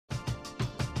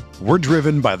We're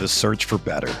driven by the search for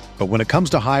better. But when it comes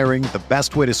to hiring, the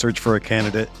best way to search for a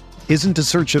candidate isn't to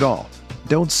search at all.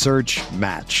 Don't search,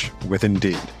 match with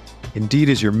Indeed. Indeed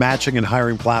is your matching and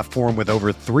hiring platform with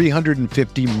over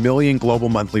 350 million global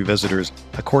monthly visitors,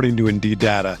 according to Indeed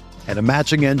data, and a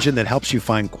matching engine that helps you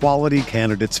find quality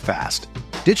candidates fast.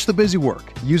 Ditch the busy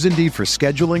work. Use Indeed for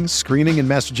scheduling, screening, and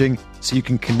messaging so you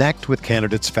can connect with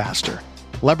candidates faster.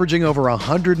 Leveraging over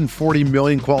 140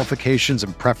 million qualifications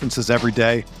and preferences every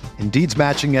day, Indeed's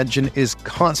matching engine is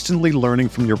constantly learning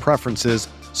from your preferences,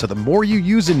 so the more you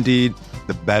use Indeed,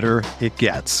 the better it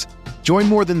gets. Join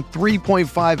more than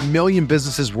 3.5 million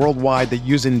businesses worldwide that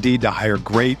use Indeed to hire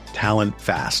great talent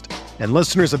fast. And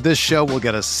listeners of this show will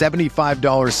get a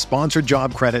 $75 sponsored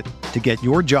job credit to get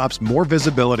your jobs more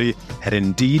visibility at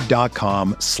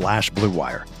Indeed.com/Blue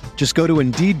Wire. Just go to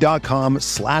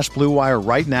Indeed.com/Blue Wire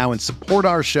right now and support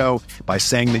our show by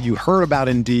saying that you heard about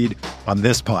Indeed on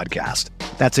this podcast.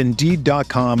 That's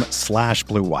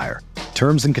Indeed.com/Blue Wire.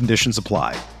 Terms and conditions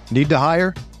apply. Need to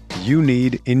hire? You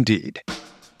need Indeed.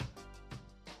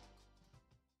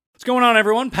 What's going on,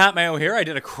 everyone? Pat Mayo here. I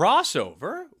did a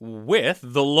crossover with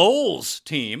the Lols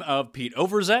team of Pete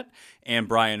Overzet and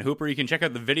Brian Hooper. You can check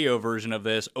out the video version of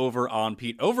this over on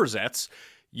Pete Overzet's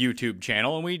YouTube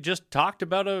channel, and we just talked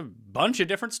about a bunch of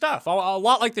different stuff. A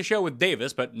lot like the show with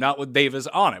Davis, but not with Davis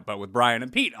on it, but with Brian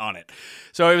and Pete on it.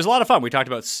 So it was a lot of fun. We talked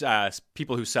about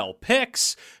people who sell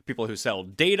picks, people who sell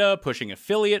data, pushing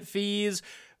affiliate fees,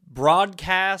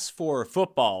 broadcasts for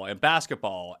football and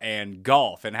basketball and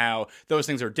golf, and how those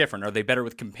things are different. Are they better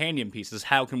with companion pieces?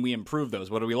 How can we improve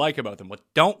those? What do we like about them? What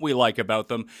don't we like about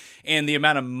them? And the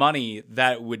amount of money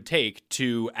that it would take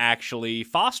to actually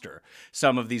foster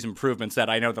some of these improvements that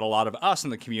I know that a lot of us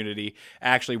in the community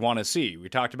actually want to see. We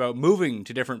talked about moving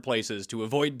to different places to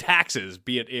avoid taxes,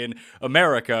 be it in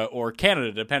America or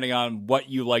Canada, depending on what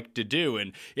you like to do,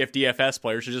 and if DFS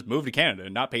players should just move to Canada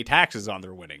and not pay taxes on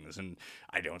their winnings. And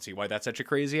I don't see why that's such a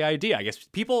crazy idea. I guess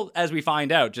people, as we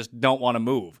find out, just don't want to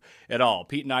move at all.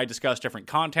 Pete and I discussed different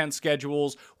content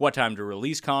schedules, what time to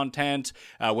release content,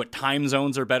 what time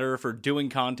zones are better for doing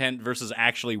content versus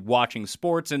actually watching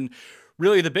sports, and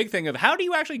really the big thing of how do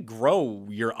you actually grow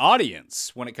your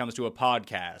audience when it comes to a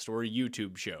podcast or a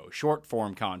YouTube show, short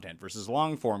form content versus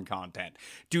long form content.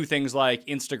 Do things like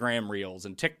Instagram Reels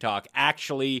and TikTok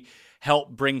actually help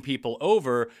bring people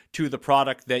over to the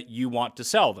product that you want to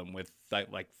sell them with?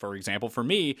 Like, for example, for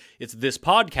me, it's this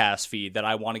podcast feed that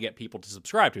I want to get people to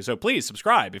subscribe to. So please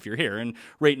subscribe if you're here and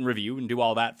rate and review and do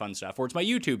all that fun stuff. Or it's my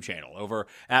YouTube channel over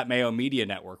at Mayo Media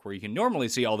Network, where you can normally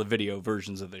see all the video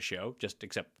versions of the show, just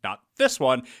except not this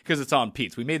one because it's on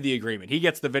Pete's. We made the agreement. He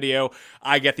gets the video,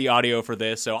 I get the audio for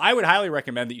this. So I would highly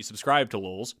recommend that you subscribe to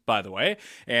Lols, by the way,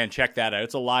 and check that out.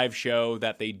 It's a live show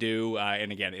that they do.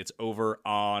 And again, it's over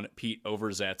on Pete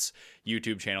Overzet's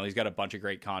YouTube channel. He's got a bunch of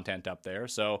great content up there.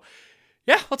 So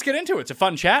yeah, let's get into it. It's a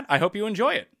fun chat. I hope you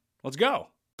enjoy it. Let's go.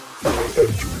 Mayo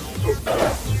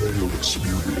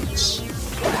Experience.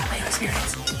 Mayo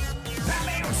Experience.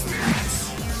 Mayo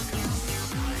Experience.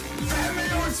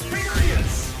 Mayo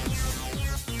Experience.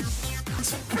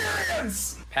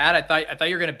 Experience. Pat, I thought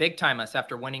you were going to big time us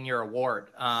after winning your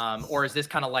award. Or is this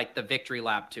kind of like the victory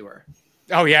lap tour?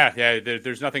 Oh, yeah.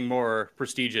 There's nothing more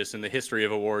prestigious in the history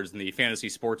of awards than the Fantasy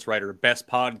Sports Writer Best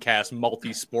Podcast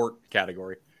Multi-Sport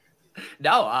category.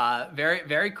 No, very,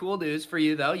 very cool news for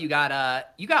you though. You got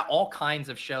all kinds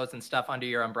of shows and stuff under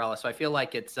your umbrella. So I feel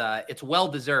like it's well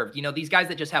deserved. You know, these guys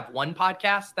that just have one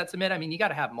podcast that submit, I mean, you got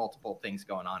to have multiple things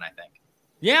going on, I think.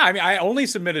 Yeah. I mean, I only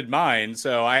submitted mine.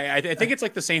 So I think it's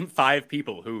like the same 5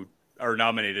 people who are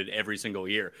nominated every single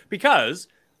year, because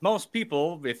most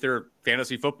people, if they're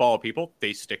fantasy football people,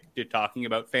 they stick to talking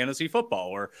about fantasy football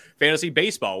or fantasy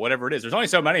baseball, whatever it is. There's only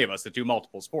so many of us that do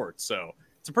multiple sports. So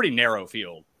it's a pretty narrow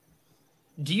field.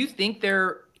 Do you think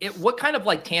what kind of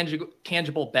like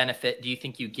tangible benefit do you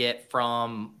think you get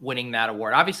from winning that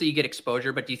award? Obviously you get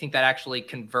exposure, but do you think that actually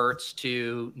converts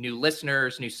to new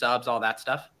listeners, new subs, all that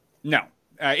stuff? No,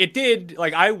 it did.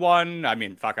 Like I won. I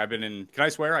mean, I've been in, can I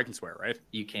swear? I can swear, right?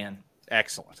 You can.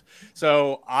 Excellent.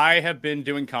 So I have been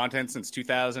doing content since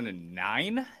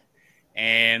 2009.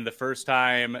 And the first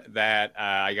time that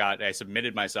I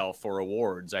submitted myself for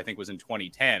awards, I think was in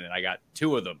 2010, and I got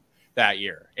 2 of them that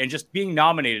year. And just being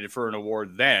nominated for an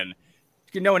award then,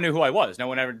 no one knew who I was. No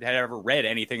one had ever read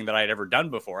anything that I had ever done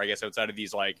before, I guess, outside of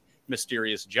these like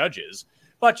mysterious judges.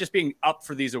 But just being up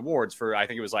for these awards for, I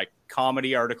think it was like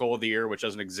Comedy Article of the Year, which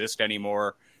doesn't exist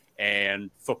anymore, and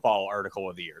Football Article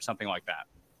of the Year, something like that.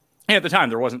 And at the time,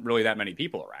 there wasn't really that many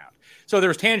people around. So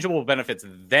there's tangible benefits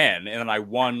then. And then I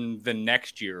won the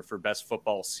next year for Best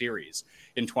Football Series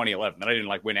in 2011. Then I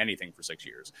didn't win anything for 6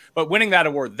 years. But winning that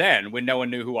award then, when no one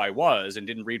knew who I was and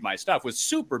didn't read my stuff, was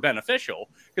super beneficial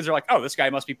because they're like, oh, this guy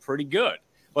must be pretty good.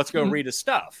 Let's go read his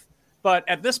stuff. But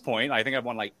at this point, I think I've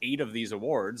won 8 of these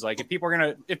awards. If people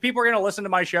are gonna listen to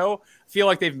my show, feel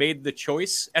like they've made the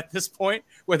choice at this point,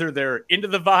 whether they're into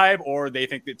the vibe or they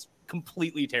think it's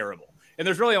completely terrible. And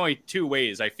there's really only 2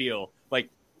 ways I feel like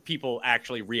people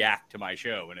actually react to my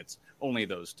show, and it's only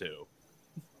those 2.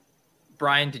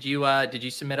 Brian, did you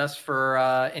submit us for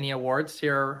any awards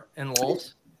here in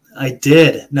Lowell's? I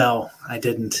did. No, I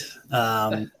didn't.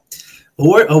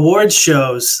 Award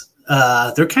shows,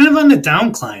 they're kind of on the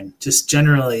downcline, just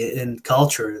generally in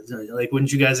culture.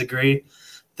 Wouldn't you guys agree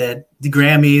that the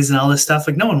Grammys and all this stuff,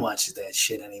 no one watches that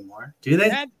shit anymore, do they?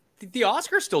 The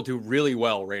Oscars still do really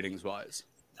well ratings-wise.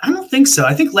 I don't think so.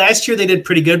 I think last year they did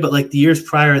pretty good, but the years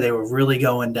prior, they were really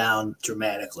going down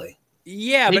dramatically.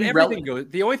 Yeah, but everything goes.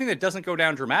 The only thing that doesn't go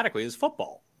down dramatically is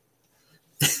football.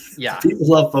 Yeah. People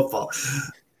love football.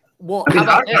 Well, how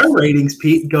about our ratings,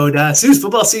 Pete, go down. As soon as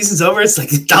football season's over, it's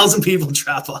 1,000 people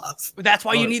drop off. But that's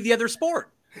why you need the other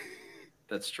sport.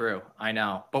 That's true. I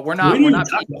know, but we're not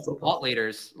thought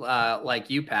leaders like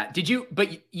you, Pat.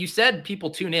 But you said people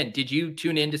tune in. Did you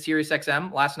tune in to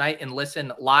SiriusXM last night and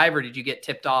listen live, or did you get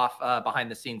tipped off behind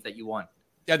the scenes that you won?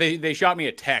 Yeah, they shot me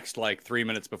a text 3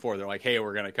 minutes before. They're like, hey,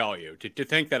 we're going to call you. To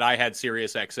think that I had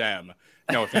SiriusXM,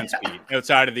 no offense, Pete,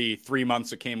 outside of the 3 months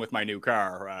that came with my new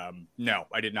car, no,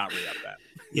 I did not re-up that.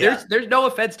 Yeah. There's no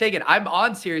offense taken. I'm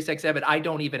on SiriusXM, and I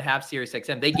don't even have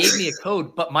SiriusXM. They gave me a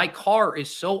code, but my car is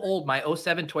so old, my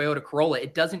 07 Toyota Corolla,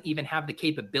 it doesn't even have the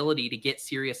capability to get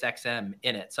SiriusXM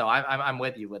in it. So I'm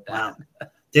with you with that. Wow.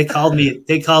 They called me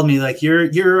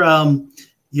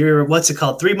your what's it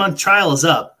called? 3-month trial is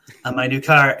up on my new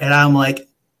car. And I'm like,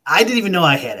 I didn't even know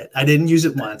I had it. I didn't use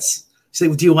it once. She's like,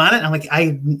 well, do you want it? I'm like,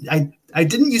 I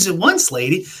didn't use it once,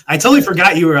 lady. I totally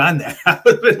forgot you were on there. I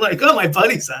would have been like, oh, my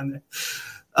buddy's on there.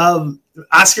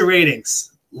 Oscar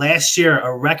ratings last year,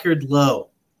 a record low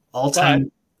all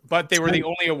time. But they were the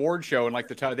only award show in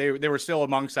the top. They were still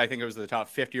amongst, I think it was the top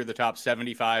 50 or the top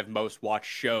 75 most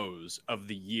watched shows of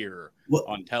the year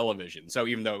on television. So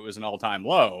even though it was an all-time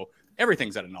low,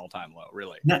 everything's at an all-time low,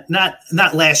 really. Not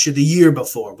last year. The year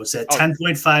before was at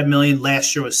 10.5 million.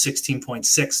 Last year was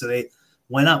 16.6. So they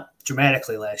went up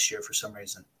dramatically last year for some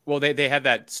reason. Well, they had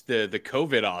the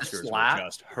COVID Oscars were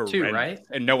just horrendous, too, right?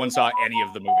 And no one saw any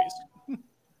of the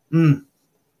movies.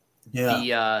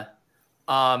 Yeah.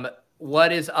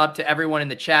 What is up to everyone in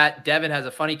the chat? Devin has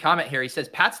a funny comment here. He says,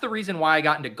 Pat's the reason why I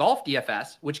got into golf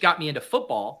DFS, which got me into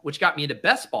football, which got me into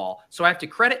best ball. So I have to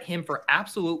credit him for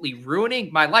absolutely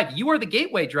ruining my life. You are the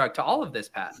gateway drug to all of this,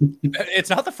 Pat. It's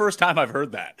not the first time I've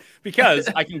heard that, because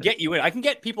I can get you in. I can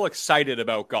get people excited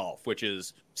about golf, which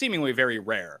is seemingly very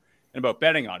rare, and about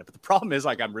betting on it. But the problem is,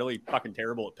 I'm really fucking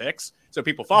terrible at picks. So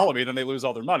people follow me, then they lose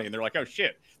all their money. And they're like, oh,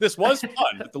 shit, this was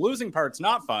fun, but the losing part's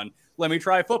not fun. Let me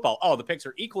try football. Oh, the picks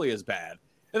are equally as bad.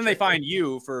 And then they find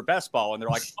you for best ball, and they're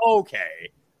like, okay,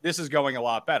 this is going a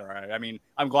lot better. I mean,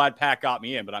 I'm glad Pat got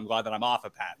me in, but I'm glad that I'm off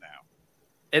of Pat now.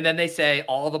 And then they say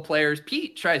all the players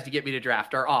Pete tries to get me to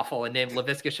draft are awful and name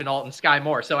Laviska Shenault and Sky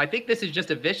Moore. So I think this is just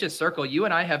a vicious circle. You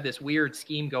and I have this weird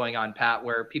scheme going on, Pat,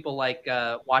 where people like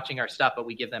watching our stuff, but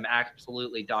we give them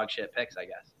absolutely dog shit picks, I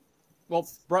guess. Well,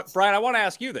 Brian, I want to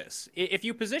ask you this. If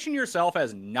you position yourself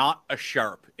as not a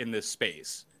sharp in this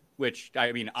space, which,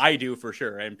 I mean, I do for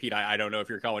sure, and Pete, I don't know if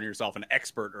you're calling yourself an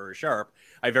expert or a sharp.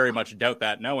 I very much doubt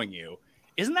that, knowing you.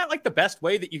 Isn't that the best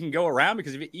way that you can go around?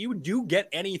 Because if you do get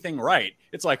anything right,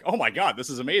 it's like, oh my God, this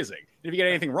is amazing. If you get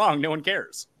anything wrong, no one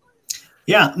cares.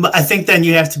 Yeah, but I think then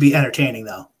you have to be entertaining,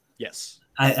 though. Yes.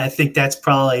 I think that's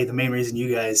probably the main reason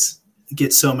you guys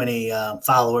get so many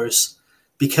followers,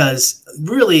 because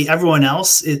really everyone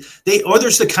else, there's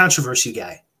the controversy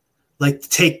guy, the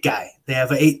take guy. They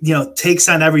have takes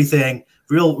on everything.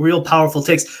 Real powerful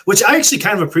takes, which I actually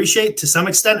kind of appreciate to some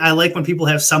extent. I like when people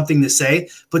have something to say,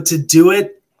 but to do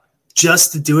it,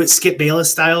 Skip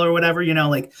Bayless style or whatever,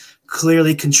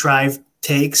 clearly contrived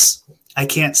takes. I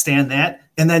can't stand that.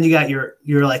 And then you got your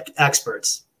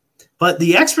experts, but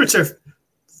the experts are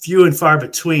few and far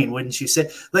between, wouldn't you say?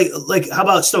 How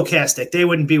about Stochastic? They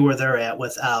wouldn't be where they're at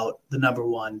without the number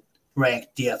one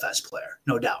ranked DFS player,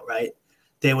 no doubt, right?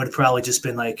 They would have probably just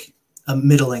been a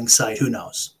middling site. Who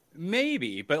knows?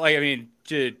 Maybe, but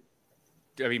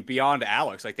beyond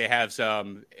Alex, they have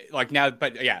some now,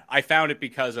 but yeah, I found it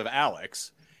because of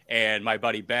Alex and my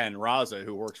buddy Ben Raza,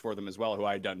 who works for them as well, who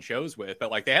I had done shows with.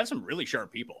 But they have some really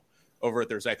sharp people over at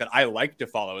their site that I like to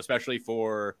follow, especially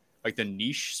for like the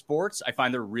niche sports. I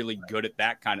find they're really good at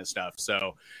that kind of stuff.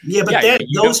 So yeah,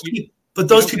 but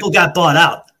those people got bought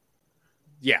out.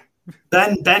 Yeah.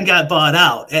 Ben got bought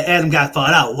out. Adam got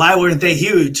bought out. Why weren't they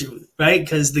huge? Right?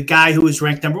 Because the guy who was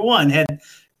ranked number one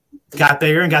got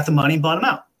bigger and got the money and bought him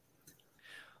out.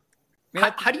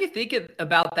 How do you think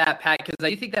about that, Pat? Because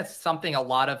I think that's something a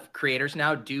lot of creators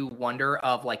now do wonder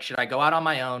of, like, should I go out on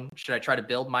my own? Should I try to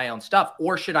build my own stuff?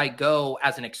 Or should I go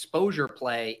as an exposure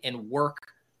play and work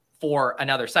for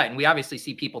another site? And we obviously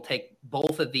see people take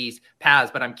both of these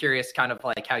paths, but I'm curious kind of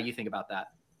like how you think about that.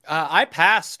 I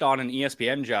passed on an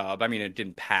ESPN job. I mean, it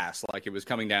didn't pass. Like, it was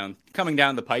coming down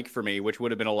the pike for me, which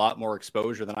would have been a lot more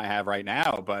exposure than I have right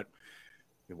now. But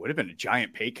it would have been a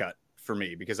giant pay cut for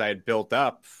me because I had built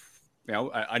up,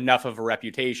 enough of a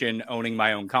reputation, owning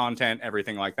my own content,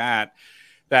 everything like that,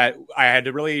 that I had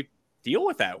to really deal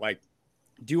with that. Like,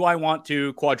 do I want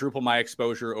to quadruple my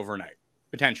exposure overnight?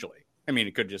 Potentially. I mean,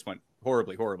 it could just went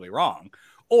horribly, horribly wrong.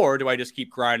 Or do I just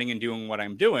keep grinding and doing what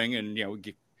I'm doing and,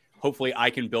 hopefully I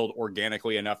can build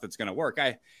organically enough that's going to work.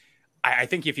 I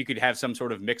think if you could have some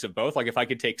sort of mix of both, like if I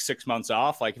could take 6 months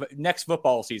off, like next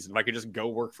football season, if I could just go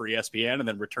work for ESPN and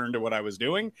then return to what I was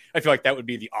doing, I feel like that would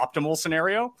be the optimal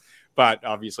scenario. But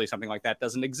obviously something like that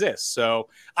doesn't exist. So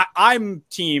I'm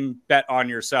team bet on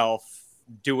yourself,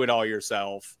 do it all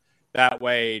yourself. That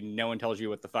way, no one tells you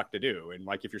what the fuck to do. And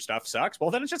like, if your stuff sucks,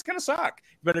 well, then it's just going to suck.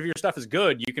 But if your stuff is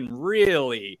good, you can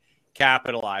really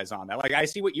capitalize on that. Like, I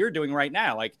see what you're doing right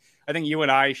now. Like, I think you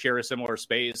and I share a similar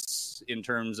space in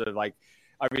terms of, like,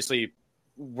 obviously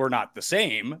we're not the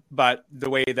same, but the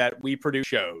way that we produce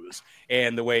shows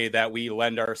and the way that we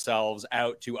lend ourselves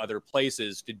out to other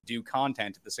places to do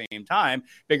content at the same time,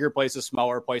 bigger places,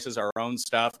 smaller places, our own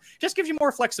stuff, just gives you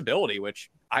more flexibility,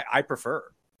 which I prefer.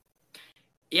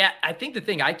 Yeah, I think the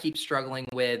thing I keep struggling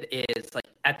with is, like,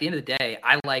 at the end of the day,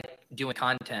 I like doing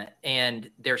content, and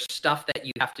there's stuff that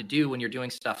you have to do when you're doing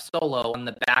stuff solo on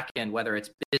the back end, whether it's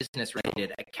business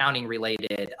related, accounting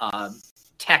related,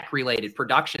 tech related,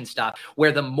 production stuff,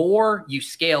 where the more you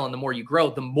scale and the more you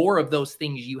grow, the more of those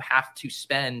things you have to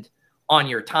spend on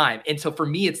your time. And so for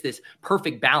me, it's this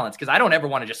perfect balance, because I don't ever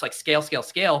want to just like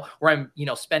scale where I'm,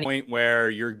 spending point where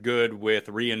you're good with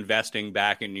reinvesting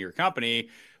back into your company.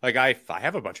 Like, I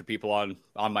have a bunch of people on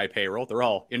my payroll. They're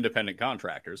all independent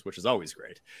contractors, which is always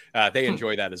great. They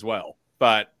enjoy that as well.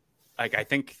 But like, I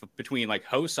think between like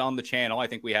hosts on the channel, I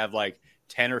think we have like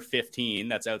 10 or 15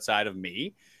 that's outside of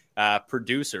me,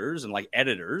 producers and like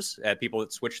editors, people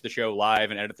that switch the show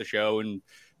live and edit the show and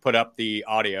put up the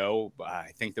audio. I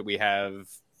think that we have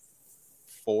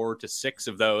 4 to 6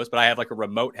 of those, but I have like a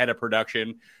remote head of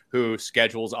production who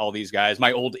schedules all these guys.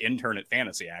 My old intern at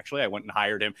Fantasy, actually, I went and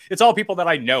hired him. It's all people that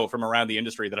I know from around the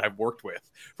industry that I've worked with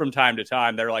from time to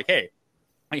time. They're like, hey,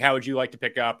 how would you like to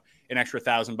pick up an extra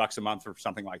 $1,000 a month or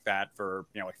something like that for,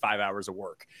 like 5 hours of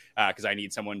work? Because I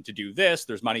need someone to do this.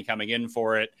 There's money coming in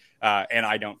for it. And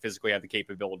I don't physically have the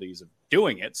capabilities of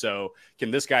doing it. So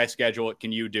can this guy schedule it?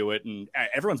 Can you do it? And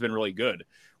everyone's been really good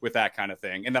with that kind of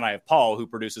thing. And then I have Paul, who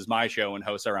produces my show and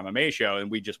hosts our MMA show. And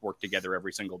we just work together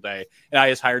every single day. And I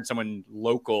just hired someone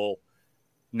local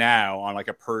now on like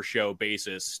a per show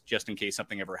basis, just in case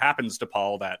something ever happens to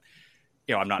Paul that,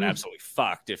 I'm not absolutely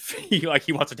fucked if he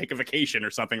wants to take a vacation or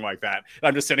something like that.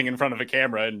 I'm just sitting in front of a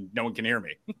camera and no one can hear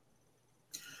me.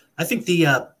 I think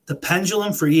the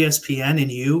pendulum for ESPN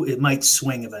and it might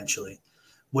swing eventually,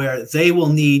 where they will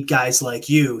need guys like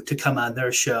you to come on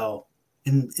their show,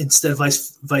 instead of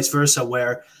vice versa,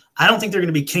 where I don't think they're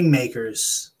going to be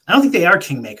kingmakers. I don't think they are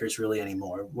kingmakers really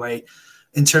anymore, right?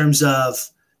 In terms of,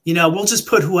 we'll just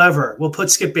put whoever. We'll put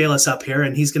Skip Bayless up here,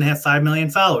 and he's going to have 5 million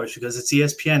followers because it's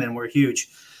ESPN and we're huge.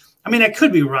 I mean, I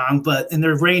could be wrong, and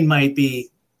their reign might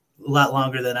be a lot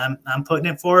longer than I'm putting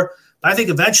it for. But I think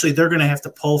eventually they're going to have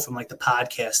to pull from like the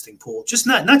podcasting pool, just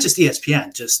not just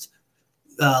ESPN, just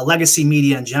legacy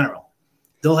media in general.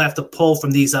 They'll have to pull from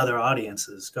these other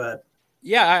audiences. Go ahead.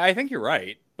 Yeah, I think you're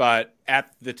right. But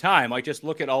at the time, like, just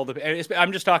look at all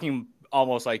I'm just talking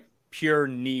almost like pure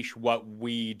niche what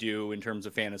we do in terms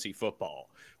of fantasy football.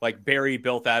 Like, Barry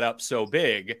built that up so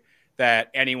big that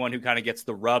anyone who kind of gets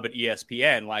the rub at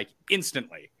ESPN, like,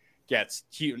 instantly gets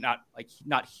huge,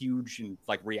 not huge in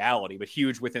like reality, but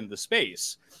huge within the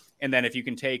space. And then if you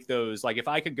can take those, like, if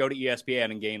I could go to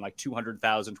ESPN and gain like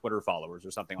 200,000 Twitter followers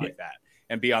or something like that,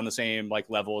 and be on the same like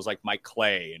level as like Mike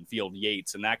Clay and Field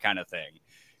Yates and that kind of thing,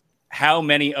 how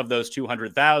many of those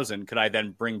 200,000 could I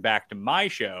then bring back to my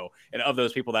show? And of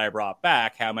those people that I brought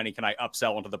back, how many can I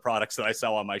upsell into the products that I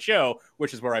sell on my show,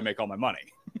 which is where I make all my money?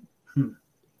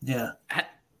 Yeah.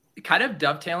 kind of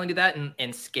dovetailing to that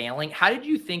and scaling, how did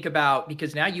you think about,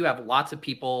 because now you have lots of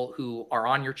people who are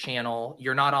on your channel.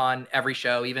 You're not on every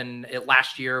show. Even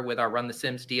last year with our Run the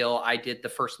Sims deal, I did the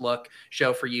First Look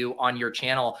show for you on your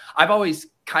channel. I've always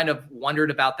kind of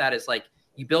wondered about that, as like,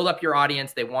 you build up your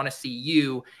audience, they want to see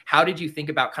you. How did you think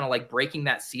about kind of like breaking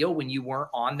that seal when you weren't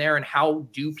on there? And how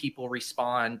do people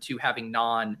respond to having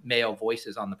non-Mayo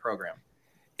voices on the program?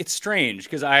 It's strange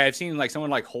because I've seen like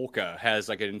someone like Holka has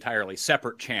like an entirely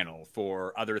separate channel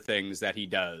for other things that he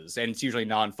does. And it's usually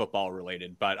non-football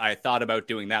related. But I thought about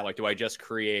doing that. Like, do I just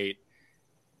create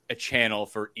a channel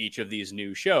for each of these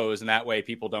new shows? And that way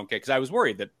people don't get, because I was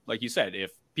worried that, like you said,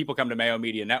 if people come to Mayo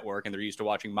Media Network and they're used to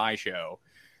watching my show,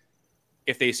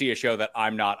 if they see a show that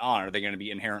I'm not on, are they going to be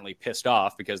inherently pissed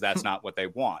off because that's not what they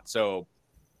want? So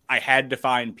I had to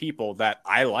find people that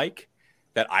I like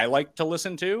to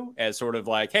listen to as sort of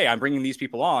like, hey, I'm bringing these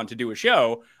people on to do a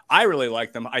show. I really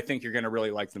like them. I think you're going to really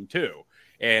like them too.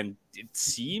 And it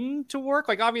seemed to work.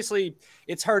 Like, obviously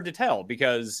it's hard to tell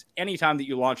because anytime that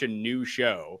you launch a new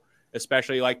show,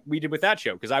 especially like we did with that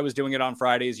show, because I was doing it on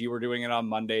Fridays, you were doing it on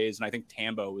Mondays, and I think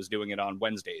Tambo was doing it on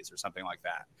Wednesdays or something like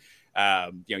that.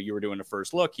 You were doing a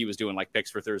First Look, he was doing like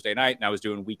picks for Thursday night, and I was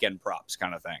doing weekend props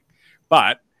kind of thing.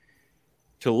 But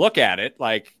to look at it,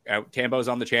 like Tambo's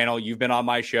on the channel, you've been on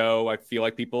my show. I feel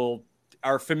like people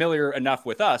are familiar enough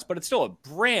with us, but it's still a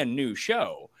brand new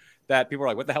show that people are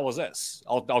like, what the hell is this?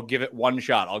 I'll give it one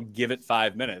shot. I'll give it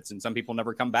 5 minutes. And some people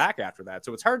never come back after that.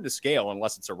 So it's hard to scale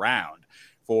unless it's around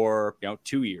for,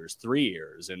 2 years, 3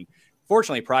 years. And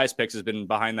fortunately, Prize Picks has been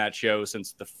behind that show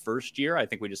since the first year. I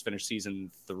think we just finished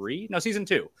season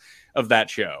 2 of that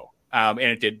show. And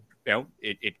it did,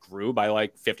 it grew by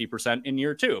like 50% in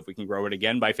year 2. If we can grow it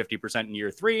again by 50% in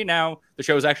year 3, now the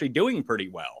show is actually doing pretty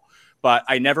well. But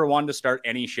I never wanted to start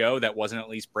any show that wasn't at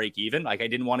least break even. Like, I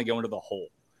didn't want to go into the hole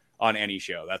on any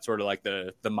show. That's sort of like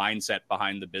the mindset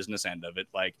behind the business end of it.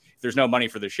 Like, if there's no money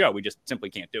for the show, we just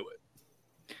simply can't do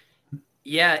it.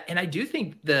 Yeah. And I do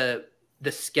think the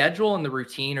schedule and the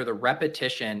routine or the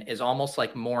repetition is almost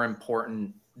like more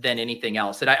important than anything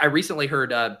else. And I recently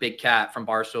heard Big Cat from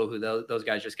Barstool, who those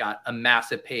guys just got a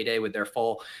massive payday with their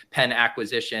full Penn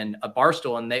acquisition of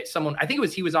Barstool. And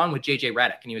he was on with JJ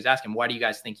Redick, and he was asking, why do you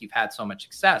guys think you've had so much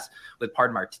success with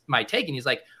Pardon My Take? And he's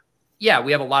like, yeah,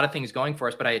 we have a lot of things going for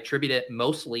us, but I attribute it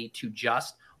mostly to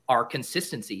just our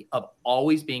consistency of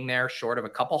always being there, short of a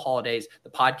couple holidays. The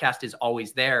podcast is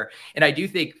always there. And I do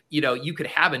think, you could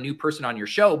have a new person on your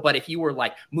show, but if you were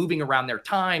like moving around their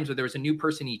times, or there was a new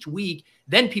person each week,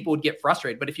 then people would get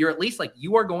frustrated. But if you're at least like,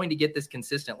 you are going to get this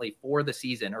consistently for the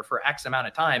season or for X amount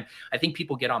of time, I think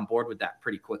people get on board with that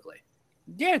pretty quickly.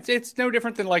 Yeah, it's no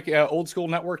different than like old school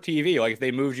network TV. Like, if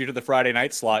they moved you to the Friday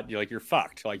night slot, you're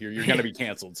fucked. Like, you're going to be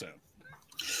canceled soon.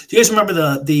 Do you guys remember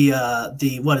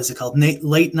the what is it called?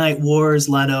 Late Night Wars,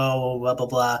 Leno, blah, blah,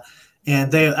 blah.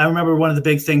 And I remember one of the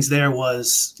big things there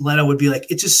was Leno would be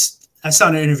like, I saw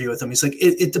an interview with him. He's like,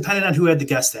 it depended on who had the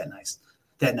guest that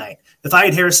night. If I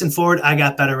had Harrison Ford, I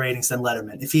got better ratings than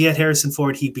Letterman. If he had Harrison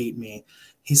Ford, he beat me.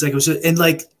 He's like, and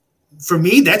like, for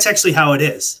me, that's actually how it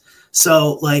is.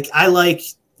 So like, I like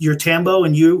your Tambo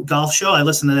and you golf show. I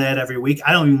listen to that every week.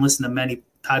 I don't even listen to many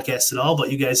podcasts at all,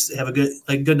 but you guys have a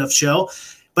good enough show.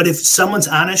 But if someone's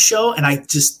on a show and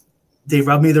they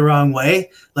rub me the wrong way,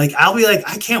 like, I'll be like,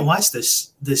 I can't watch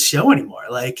this show anymore.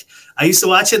 Like, I used to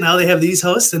watch it. Now they have these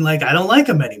hosts and like, I don't like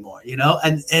them anymore,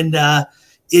 and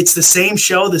it's the same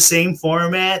show, the same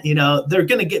format, they're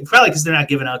going to get, probably because they're not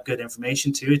giving out good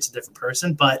information too. It's a different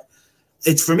person, but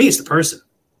for me, it's the person.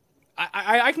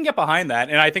 I can get behind that,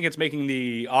 and I think it's making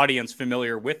the audience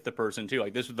familiar with the person too.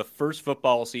 Like, this was the first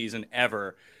football season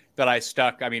ever that I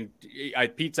stuck. I mean,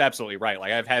 Pete's absolutely right.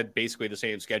 Like, I've had basically the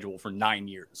same schedule for 9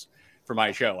 years for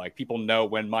my show. Like, people know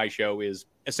when my show is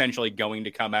essentially going to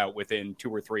come out within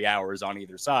 2 or 3 hours on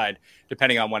either side,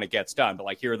 depending on when it gets done. But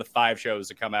like, here are the 5 shows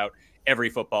that come out every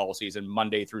football season,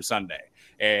 Monday through Sunday.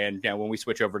 And when we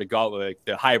switch over to golf, like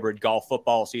the hybrid golf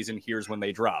football season, here's when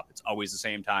they drop. It's always the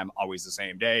same time, always the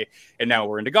same day. And now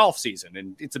we're into golf season,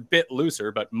 and it's a bit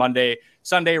looser, but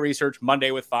Sunday research, Monday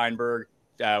with Feinberg,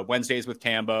 Wednesdays with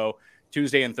Tambo,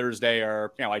 Tuesday and Thursday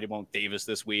are, I did one with Davis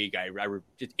this week.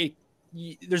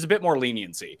 There's a bit more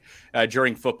leniency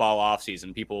during football off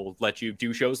season. People let you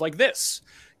do shows like this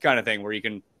kind of thing where you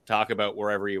can talk about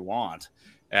wherever you want.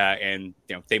 And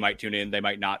they might tune in, they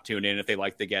might not tune in. If they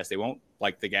like the guest, they won't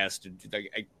like the guest.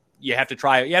 you have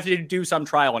to do some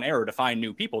trial and error to find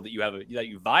new people that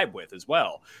you vibe with as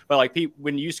well. But like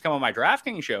when you used to come on my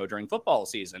DraftKings show during football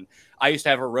season, I used to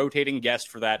have a rotating guest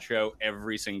for that show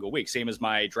every single week. Same as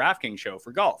my DraftKings show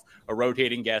for golf, a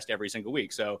rotating guest every single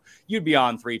week. So you'd be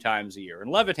on 3 times a year,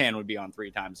 and Levitan would be on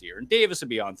 3 times a year, and Davis would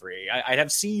be on 3. I'd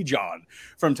have Siege on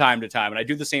from time to time, and I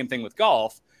do the same thing with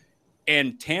golf.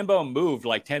 And Tambo moved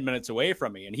like 10 minutes away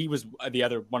from me, and he was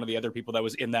one of the other people that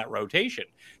was in that rotation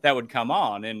that would come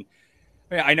on. And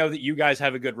I know that you guys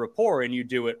have a good rapport and you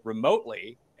do it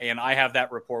remotely, and I have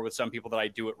that rapport with some people that I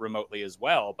do it remotely as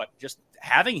well. But just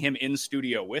having him in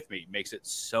studio with me makes it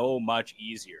so much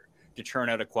easier to churn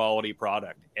out a quality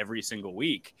product every single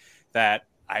week that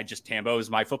Tambo is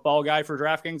my football guy for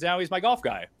DraftKings now. He's my golf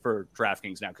guy for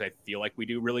DraftKings now because I feel like we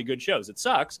do really good shows. It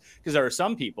sucks because there are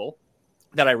some people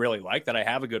that I really like, that I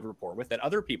have a good rapport with, that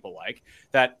other people like,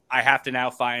 that I have to now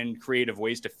find creative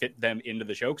ways to fit them into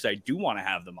the show because I do want to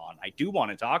have them on. I do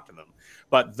want to talk to them.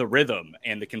 But the rhythm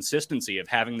and the consistency of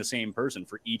having the same person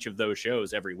for each of those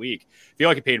shows every week, I feel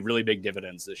like it paid really big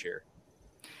dividends this year.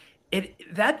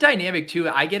 That dynamic too,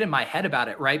 I get in my head about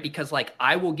it, right? Because like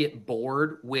I will get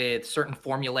bored with certain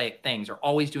formulaic things or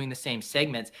always doing the same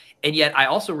segments. And yet I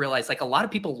also realize like a lot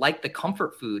of people like the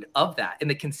comfort food of that and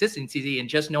the consistency and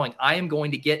just knowing I am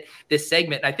going to get this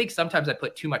segment. And I think sometimes I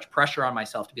put too much pressure on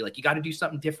myself to be like, you got to do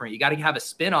something different. You got to have a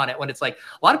spin on it, when it's like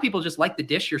a lot of people just like the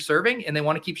dish you're serving and they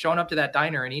want to keep showing up to that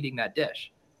diner and eating that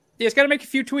dish. Yeah, it's got to make a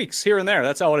few tweaks here and there.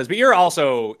 That's all it is. But you're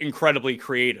also incredibly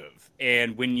creative.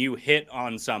 And when you hit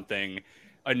on something,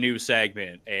 a new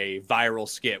segment, a viral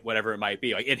skit, whatever it might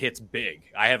be, like it hits big.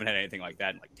 I haven't had anything like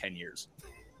that in like 10 years.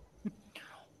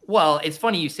 Well, it's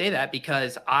funny you say that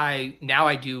because I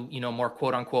do, more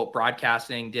quote unquote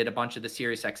broadcasting, did a bunch of the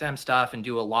Sirius XM stuff and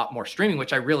do a lot more streaming,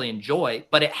 which I really enjoy,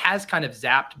 but it has kind of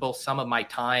zapped both some of my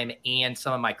time and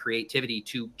some of my creativity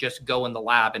to just go in the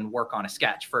lab and work on a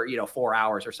sketch for, 4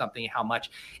 hours or something, how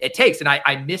much it takes. And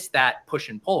I miss that push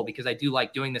and pull because I do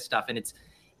like doing this stuff. And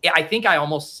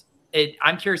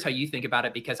I'm curious how you think about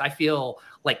it, because I feel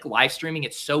like live streaming,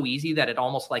 it's so easy that it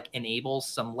almost like enables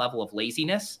some level of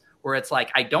laziness where it's like,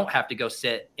 I don't have to go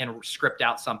sit and script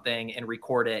out something and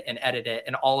record it and edit it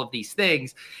and all of these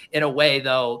things in a way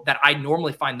though, that I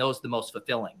normally find those the most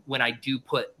fulfilling when I do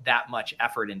put that much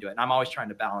effort into it. And I'm always trying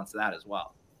to balance that as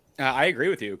well. I agree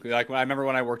with you. Like I remember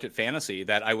when I worked at Fantasy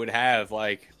that I would have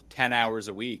like 10 hours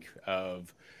a week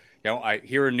of,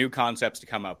 here are new concepts to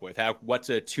come up with. What's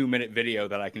a 2-minute video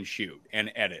that I can shoot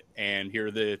and edit? And here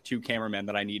are the 2 cameramen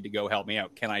that I need to go help me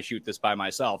out. Can I shoot this by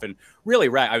myself? And really,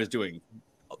 I was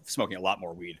smoking a lot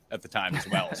more weed at the time as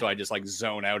well. So I just like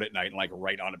zone out at night and like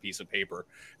write on a piece of paper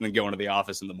and then go into the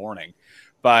office in the morning.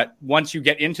 But once you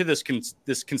get into this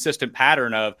consistent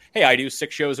pattern of, hey, I do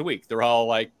 6 shows a week. They're all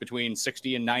like between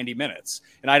 60 and 90 minutes.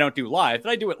 And I don't do live,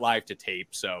 but I do it live to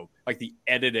tape. So like the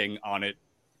editing on it,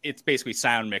 it's basically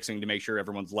sound mixing to make sure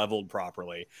everyone's leveled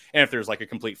properly. And if there's like a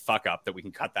complete fuck up, that we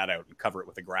can cut that out and cover it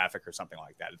with a graphic or something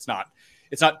like that. It's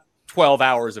not 12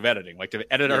 hours of editing. Like to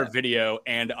edit our video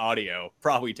and audio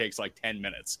probably takes like 10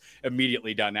 minutes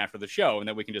immediately done after the show. And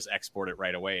then we can just export it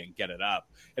right away and get it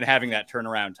up. And having that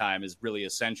turnaround time is really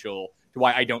essential to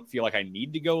why I don't feel like I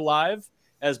need to go live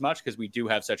as much, because we do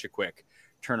have such a quick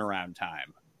turnaround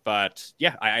time. But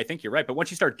yeah, I think you're right. But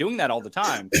once you start doing that all the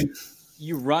time,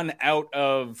 you run out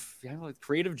of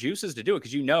creative juices to do it,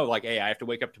 because like, hey, I have to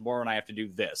wake up tomorrow and I have to do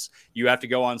this. You have to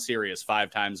go on Sirius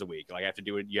 5 times a week. Like I have to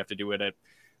do it. You have to do it at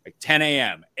like 10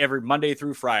 a.m. every Monday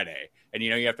through Friday. And,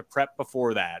 you have to prep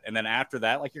before that. And then after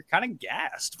that, like you're kind of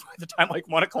gassed by the time like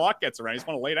 1 o'clock gets around. You just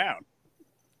want to lay down.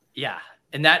 Yeah.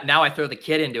 And that now I throw the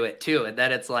kid into it too. And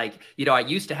then it's like, I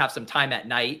used to have some time at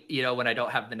night, when I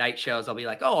don't have the night shows, I'll be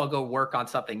like, oh, I'll go work on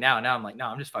something now. Now I'm like, no,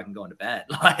 I'm just fucking going to bed.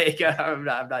 Like I'm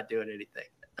not doing anything.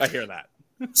 I hear that.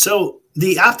 So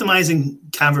the optimizing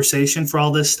conversation for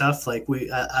all this stuff, like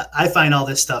I find all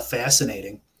this stuff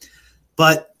fascinating,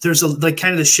 but there's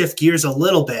kind of to shift gears a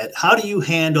little bit. How do you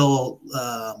handle,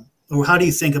 or how do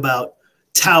you think about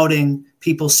touting,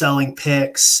 people selling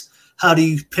picks? How do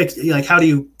you how do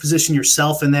you position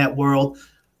yourself in that world?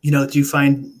 Do you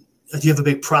have a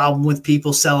big problem with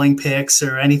people selling picks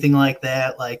or anything like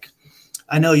that? Like,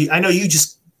 I know you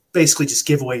just basically just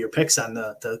give away your picks on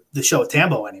the show at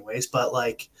Tambo anyways, but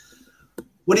like,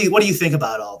 what do you think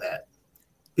about all that?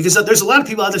 Because there's a lot of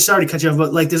people out there, sorry to cut you off,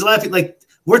 but like, there's a lot of people, like,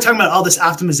 we're talking about all this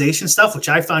optimization stuff, which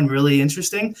I find really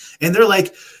interesting. And they're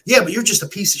like, yeah, but you're just a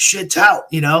piece of shit tout,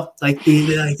 like right?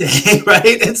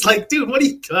 It's like, dude,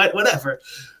 whatever.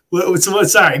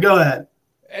 Sorry, go ahead.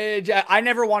 I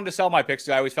never wanted to sell my picks.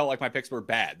 I always felt like my picks were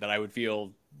bad, that I would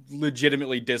feel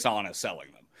legitimately dishonest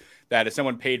selling them. that if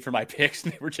someone paid for my picks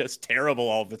and they were just terrible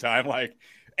all the time, like,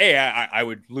 hey, I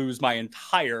would lose my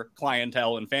entire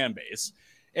clientele and fan base.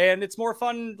 And it's more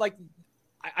fun. Like,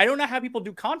 I don't know how people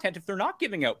do content if they're not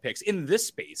giving out picks in this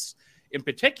space in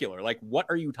particular. Like, what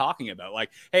are you talking about?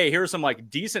 Like, hey, here's some like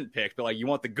decent picks, but like, you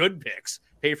want the good picks,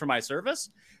 pay for my service.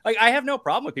 Like, I have no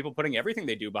problem with people putting everything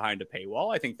they do behind a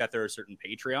paywall. I think that there are certain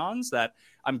Patreons that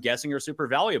I'm guessing are super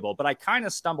valuable, but I kind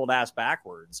of stumbled ass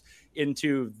backwards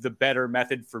into the better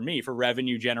method for me for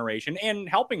revenue generation and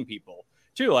helping people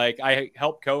too. Like, I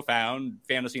helped co-found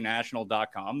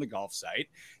fantasynational.com, the golf site,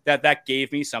 that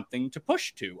gave me something to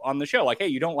push to on the show. Like, hey,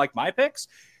 you don't like my picks?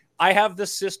 I have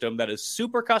this system that is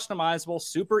super customizable,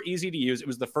 super easy to use. It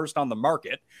was the first on the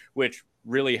market, which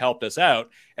really helped us out.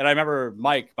 And I remember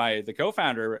Mike, the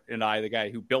co-founder, and I, the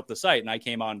guy who built the site, and I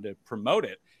came on to promote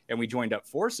it, and we joined up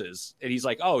forces. And he's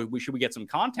like, oh, should we get some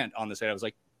content on the site? I was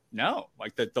like, no,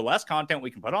 like the less content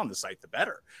we can put on the site, the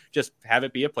better. Just have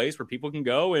it be a place where people can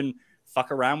go and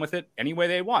fuck around with it any way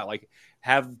they want. Like,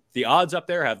 have the odds up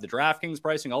there, have the DraftKings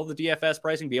pricing, all the DFS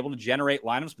pricing, be able to generate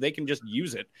lineups, but they can just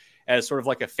use it as sort of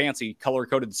like a fancy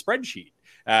color-coded spreadsheet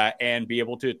and be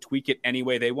able to tweak it any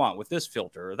way they want with this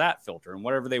filter or that filter and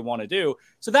whatever they want to do.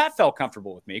 So that felt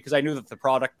comfortable with me because I knew that the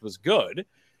product was good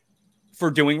for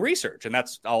doing research, and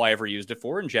that's all I ever used it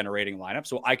for, in generating lineups.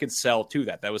 So I could sell to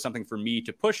that. That was something for me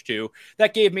to push to.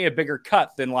 That gave me a bigger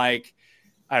cut than, like,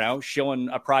 I don't know, showing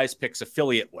a Prize Picks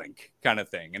affiliate link kind of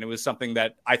thing. And it was something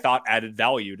that I thought added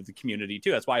value to the community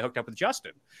too. That's why I hooked up with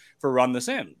Justin for Run the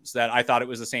Sims, that I thought it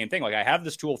was the same thing. Like, I have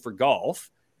this tool for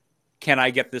golf. Can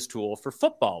I get this tool for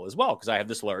football as well? Because I have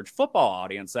this large football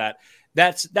audience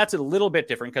that's a little bit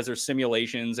different because there's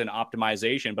simulations and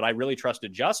optimization. But I really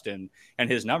trusted Justin and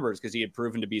his numbers because he had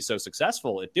proven to be so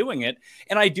successful at doing it.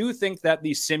 And I do think that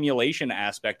the simulation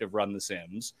aspect of Run the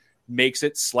Sims makes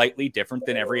it slightly different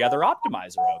than every other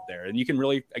optimizer out there. And you can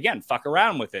really, again, fuck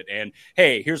around with it. And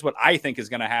hey, here's what I think is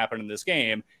going to happen in this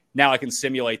game. Now I can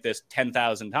simulate this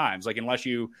 10,000 times. Like, unless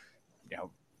you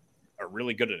are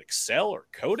really good at Excel or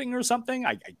coding or something,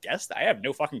 I guess I have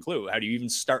no fucking clue. How do you even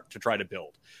start to try to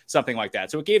build something like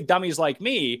that? So it gave dummies like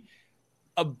me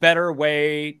a better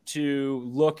way to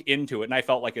look into it. And I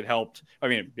felt like it helped. I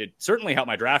mean, it certainly helped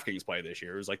my DraftKings play this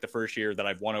year. It was like the first year that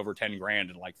I've won over 10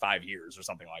 grand in like 5 years or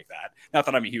something like that. Not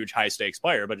that I'm a huge high stakes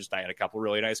player, but just I had a couple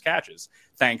really nice catches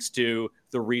thanks to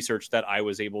the research that I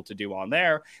was able to do on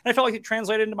there. And I felt like it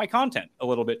translated into my content a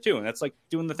little bit too. And that's like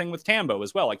doing the thing with Tambo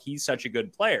as well. Like, he's such a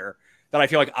good player that I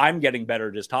feel like I'm getting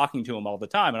better just talking to him all the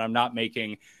time. And I'm not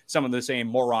making some of the same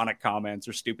moronic comments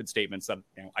or stupid statements that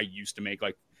I used to make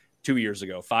like 2 years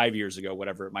ago, 5 years ago,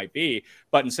 whatever it might be.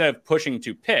 But instead of pushing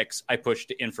to picks, I push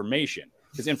to information,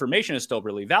 because information is still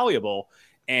really valuable,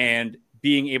 and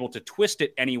being able to twist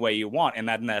it any way you want. And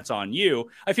that's on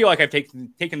you. I feel like I've taken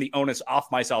the onus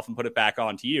off myself and put it back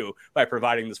onto you by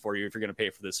providing this for you if you're going to pay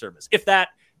for this service. If that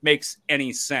makes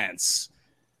any sense,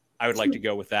 I would like to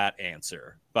go with that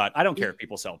answer. But I don't care if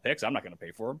people sell picks. I'm not going to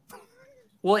pay for them.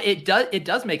 Well, it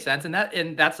does make sense, and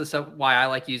that's why I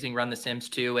like using Run the Sims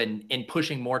too, and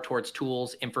pushing more towards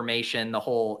tools, information, the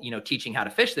whole teaching how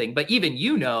to fish thing. But even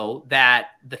that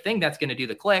the thing that's going to do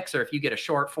the clicks, or if you get a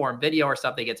short form video or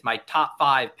something, it's my top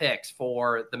 5 picks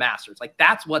for the Masters. Like,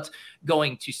 that's what's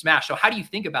going to smash. So how do you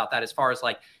think about that as far as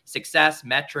like success,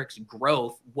 metrics,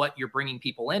 growth? What you're bringing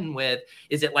people in with?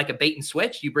 Is it like a bait and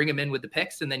switch? You bring them in with the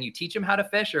picks and then you teach them how to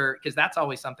fish, or because that's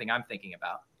always something I'm thinking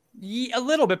about. Yeah, a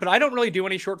little bit, but I don't really do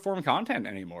any short form content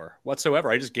anymore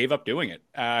whatsoever. I just gave up doing it.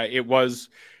 I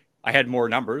had more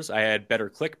numbers, I had better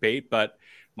clickbait, but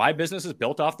my business is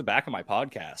built off the back of my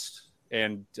podcast.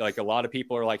 And like, a lot of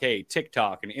people are like, hey,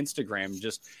 TikTok and Instagram,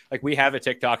 just like, we have a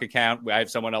TikTok account. I have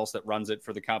someone else that runs it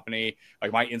for the company.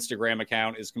 Like, my Instagram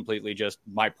account is completely just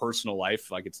my personal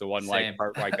life. Like, it's the one like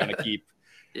part where I kind of keep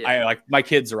yeah. I like, my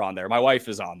kids are on there. My wife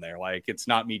is on there. Like, it's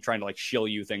not me trying to like shill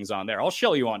you things on there. I'll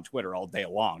shill you on Twitter all day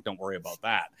long. Don't worry about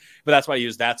that. But that's what I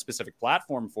use that specific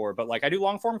platform for. But like, I do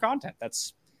long form content.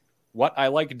 That's what I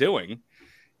like doing.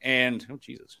 And oh,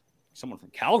 Jesus, someone from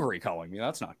Calgary calling me.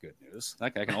 That's not good news.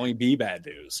 That can only be bad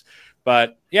news.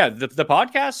 But yeah, the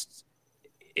podcast,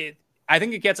 I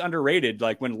think it gets underrated.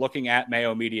 Like, when looking at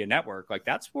Mayo Media Network, like,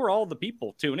 that's where all the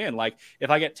people tune in. Like, if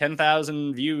I get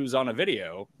 10,000 views on a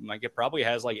video, like, it probably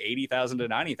has like 80,000 to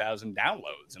 90,000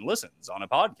 downloads and listens on a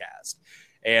podcast.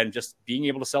 And just being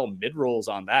able to sell mid-rolls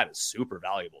on that is super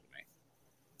valuable to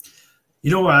me.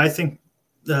 You know where I think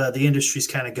the industry's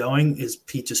kind of going is,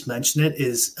 Pete just mentioned it,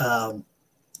 is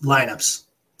lineups.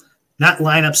 Not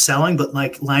lineup selling, but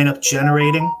like lineup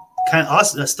generating. Kind of,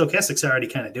 Stokastic's already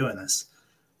kind of doing this.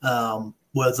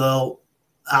 Where they'll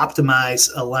optimize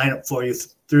a lineup for you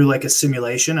through like a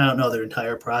simulation. I don't know their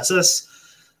entire process.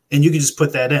 And you can just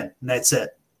put that in, and that's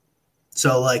it.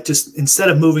 So like just instead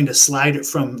of moving to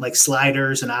sliders and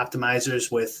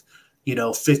optimizers with,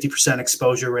 50%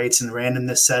 exposure rates and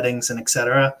randomness settings and et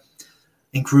cetera,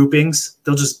 and groupings,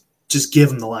 they'll just give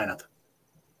them the lineup.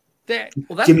 That's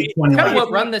Give me 20 kind of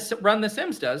lineup. what Run the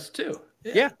Sims does too.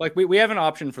 Yeah, like we have an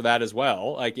option for that as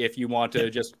well. Like if you want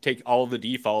to just take all of the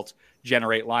defaults,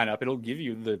 generate lineup, it'll give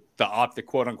you the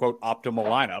quote unquote optimal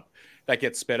lineup that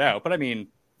gets spit out. But I mean,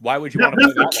 why would you want to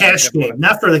not for cash game,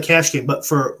 not for the cash game, but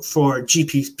for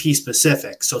GPP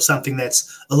specific? So something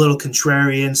that's a little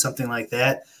contrarian, something like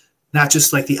that. Not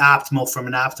just like the optimal from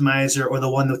an optimizer or the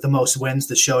one with the most wins,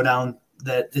 the showdown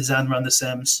that is on Run the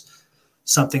Sims.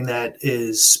 Something that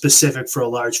is specific for a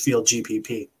large field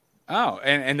GPP. Oh,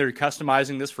 and they're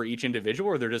customizing this for each individual,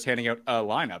 or they're just handing out a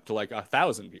lineup to like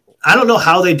 1,000 people? I don't know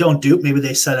how they don't dupe. Maybe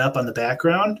they set up on the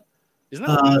background. Isn't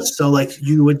that so like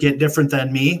you would get different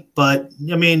than me, but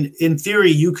I mean, in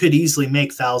theory, you could easily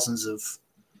make thousands of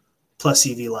plus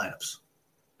EV lineups.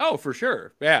 Oh, for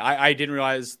sure. Yeah, I didn't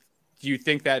realize. Do you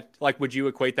think that, like, would you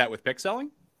equate that with pick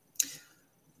selling?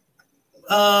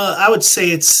 I would say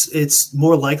it's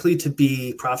more likely to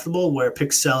be profitable, where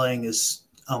pick selling is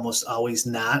almost always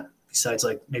not. Besides,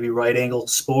 like maybe right angle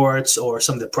sports or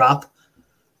some of the prop,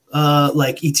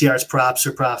 like ETR's props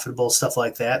are profitable, stuff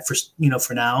like that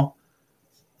for now.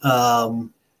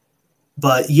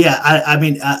 But yeah, I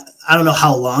mean, I don't know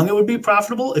how long it would be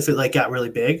profitable if it like got really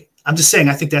big. I'm just saying,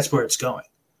 I think that's where it's going.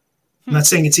 I'm not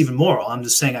saying it's even moral. I'm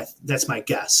just saying that's my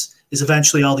guess is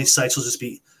eventually all these sites will just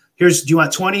be, do you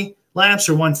want 20 lineups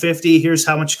or 150? Here's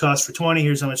how much it costs for 20.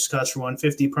 Here's how much it costs for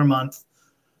 150 per month,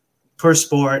 per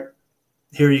sport.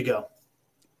 Here you go.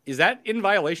 Is that in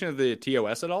violation of the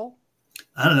TOS at all?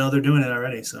 I don't know. They're doing it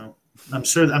already. So I'm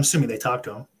assuming they talked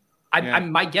to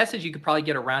them. My guess is you could probably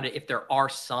get around it if there are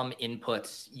some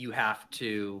inputs you have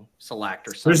to select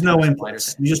or something. There's no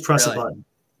inputs. You just press a button.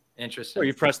 Interesting. Or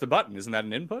you press the button. Isn't that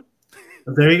an input?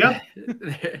 There you go.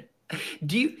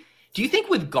 Do you think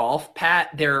with golf,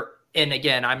 Pat, and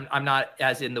again, I'm not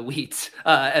as in the weeds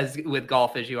as with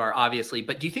golf as you are, obviously,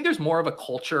 but do you think there's more of a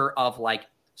culture of like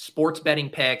sports betting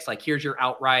picks, like here's your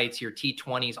outrights, your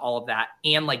T20s, all of that,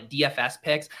 and like DFS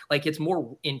picks, like it's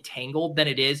more entangled than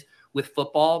it is with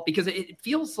football? Because it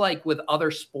feels like with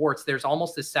other sports, there's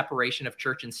almost this separation of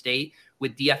church and state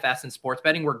with DFS and sports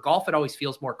betting, where golf, it always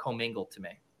feels more commingled to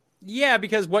me. Yeah,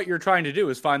 because what you're trying to do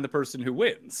is find the person who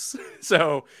wins.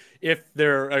 So if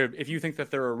you think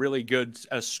that they're a really good,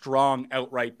 a strong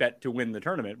outright bet to win the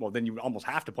tournament, well, then you almost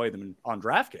have to play them on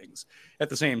DraftKings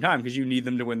at the same time, because you need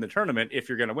them to win the tournament if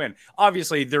you're going to win.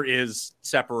 Obviously, there is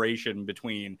separation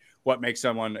between what makes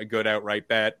someone a good outright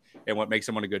bet and what makes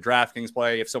someone a good DraftKings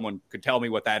play. If someone could tell me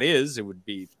what that is, it would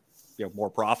be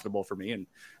more profitable for me and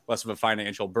less of a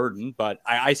financial burden. But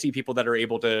I see people that are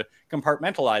able to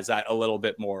compartmentalize that a little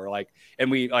bit more. I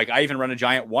even run a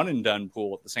giant one and done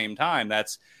pool at the same time.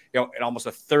 That's, almost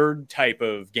a third type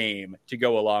of game to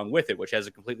go along with it, which has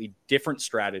a completely different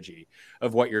strategy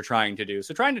of what you're trying to do.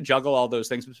 So trying to juggle all those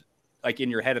things like in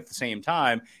your head at the same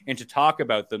time and to talk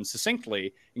about them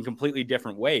succinctly in completely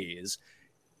different ways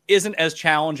isn't as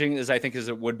challenging as I think as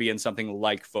it would be in something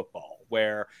like football,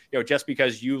 where, just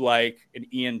because you like an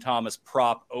Ian Thomas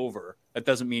prop over, that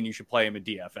doesn't mean you should play him at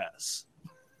DFS.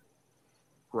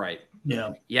 Right.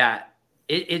 Yeah. Yeah.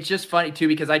 It's just funny too,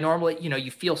 because I normally,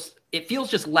 it feels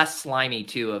just less slimy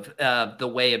too of the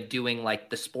way of doing like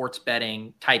the sports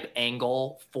betting type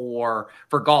angle for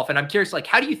golf. And I'm curious, like,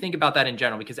 how do you think about that in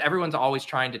general? Because everyone's always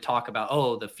trying to talk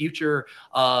about, the future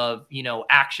of,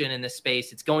 action in this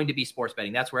space. It's going to be sports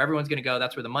betting. That's where everyone's going to go.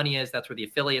 That's where the money is. That's where the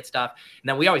affiliate stuff. And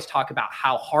then we always talk about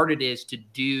how hard it is to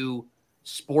do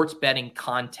sports betting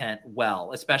content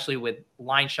well, especially with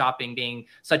line shopping being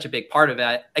such a big part of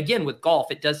it. Again, with golf,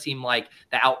 it does seem like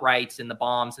the outrights and the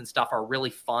bombs and stuff are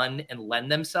really fun and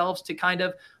lend themselves to kind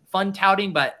of fun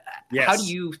touting. But yes. How do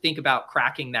you think about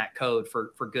cracking that code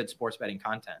for good sports betting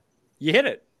content? You hit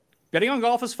it. Betting on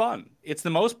golf is fun. It's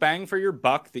the most bang for your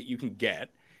buck that you can get.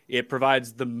 It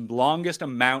provides the longest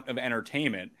amount of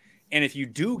entertainment. And if you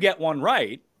do get one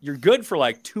right, you're good for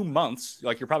like 2 months.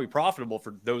 Like, you're probably profitable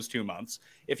for those 2 months.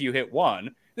 If you hit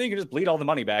one, then you can just bleed all the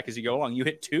money back as you go along. You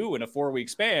hit two in a 4-week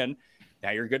span,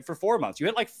 now you're good for 4 months. You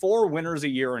hit like 4 winners a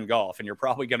year in golf, and you're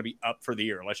probably going to be up for the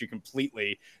year unless you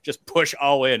completely just push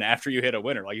all in after you hit a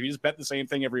winner. Like, if you just bet the same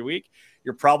thing every week,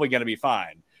 you're probably going to be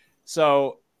fine.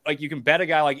 So, like, you can bet a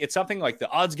guy, like, it's something like the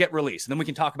odds get released, and then we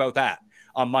can talk about that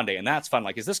on Monday, and that's fun.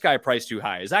 Like, is this guy priced too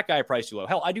high? Is that guy priced too low?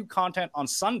 Hell, I do content on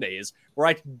Sundays where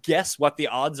I guess what the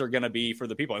odds are going to be for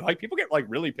the people. And, like, people get like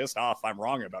really pissed off if I'm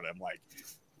wrong about it. I'm like,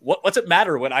 what's it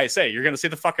matter what I say? You're going to see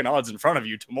the fucking odds in front of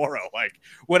you tomorrow. Like,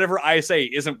 whatever I say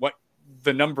isn't what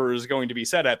the number is going to be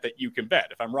set at that you can bet.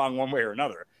 If I'm wrong one way or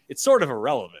another, it's sort of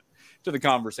irrelevant to the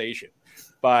conversation.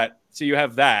 But so you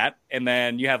have that, and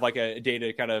then you have like a day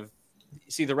to kind of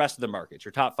see the rest of the markets,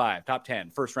 your top 5, top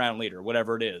 10, first round leader,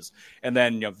 whatever it is. And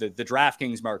then, you know, the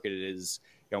DraftKings market is,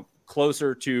 you know,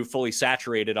 closer to fully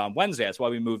saturated on Wednesday. That's why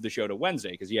we moved the show to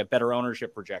Wednesday, because you have better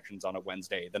ownership projections on a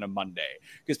Wednesday than a Monday,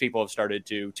 because people have started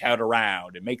to tout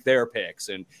around and make their picks,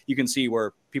 and you can see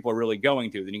where people are really going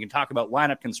to. Then you can talk about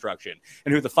lineup construction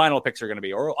and who the final picks are going to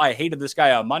be. Or I hated this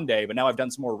guy on Monday, but now I've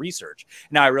done some more research.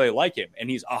 Now I really like him, and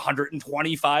he's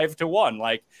 125 to 1.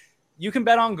 Like, you can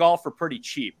bet on golf for pretty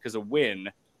cheap because a win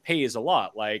pays a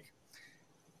lot. Like,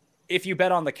 if you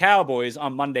bet on the Cowboys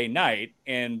on Monday night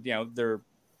and, you know, they're,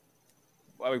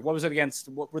 what was it against?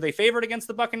 Were they favored against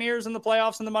the Buccaneers in the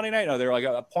playoffs in the Monday night? No, they're like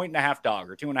a 1.5 dog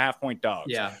or 2.5 point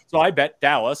dogs. Yeah. So I bet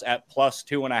Dallas at plus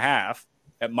 2.5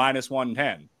 at minus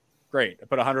 110. Great. I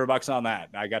put $100 on that.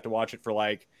 I got to watch it for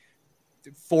like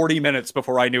 40 minutes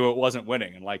before I knew it wasn't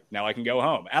winning. And like, now I can go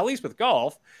home. At least with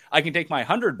golf, I can take my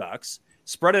 $100,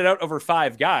 spread it out over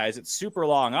 5 guys. It's super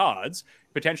long odds,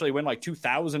 potentially win like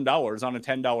 $2,000 on a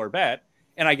 $10 bet.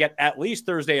 And I get at least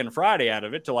Thursday and Friday out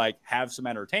of it to like have some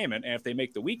entertainment. And if they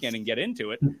make the weekend and get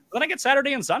into it, then I get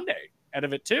Saturday and Sunday out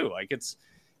of it too. Like, it's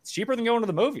cheaper than going to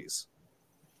the movies.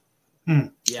 Yeah.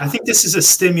 I think this is a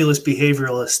stimulus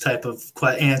behavioralist type of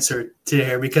answer to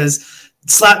here, because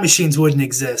slot machines wouldn't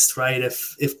exist, right?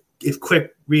 If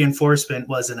quick reinforcement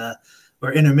wasn't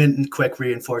or intermittent quick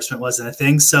reinforcement wasn't a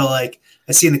thing. So like,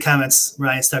 I see in the comments,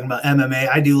 Ryan's talking about MMA.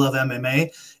 I do love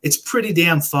MMA. It's pretty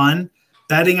damn fun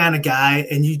betting on a guy,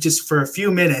 and you just, for a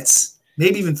few minutes,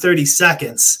 maybe even 30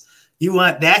 seconds, you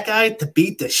want that guy to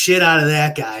beat the shit out of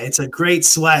that guy. It's a great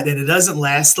sweat, and it doesn't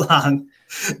last long.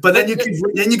 But then you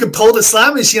can pull the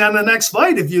slot machine on the next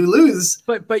fight if you lose.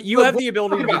 But you have the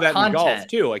ability to do that in golf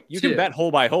too. Like, you can bet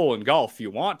hole by hole in golf if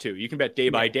you want to. You can bet day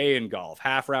by day in golf,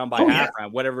 half round by half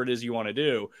round, whatever it is you want to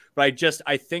do. But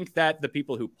I think that the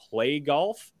people who play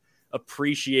golf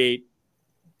appreciate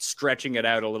stretching it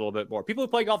out a little bit more. People who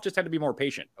play golf just tend to be more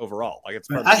patient overall. Like,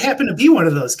 I happen to be one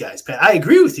of those guys, Pat. I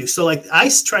agree with you. So like,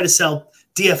 I try to sell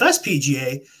DFS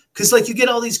PGA because like, you get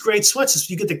all these great sweats.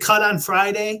 You get the cut on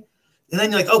Friday, and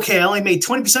then you're like, okay, I only made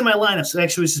 20% of my lineups.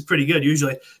 Actually, this is pretty good.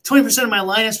 Usually 20% of my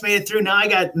lineups made it through. Now I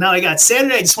got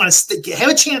Saturday. I just want to have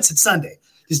a chance at Sunday.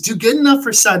 Just do good enough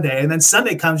for Sunday. And then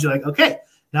Sunday comes, you're like, okay,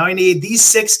 now I need these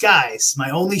 6 guys, my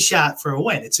only shot for a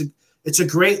win. It's a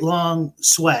great long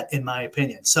sweat, in my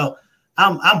opinion. So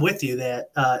I'm with you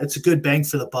that it's a good bang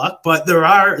for the buck, but there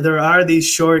are these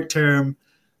short-term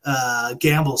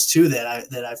gambles too that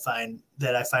I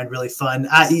find really fun.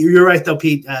 You're right though,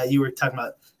 Pete. You were talking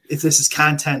about if this is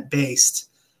content based.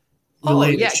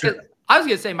 Related, sure. I was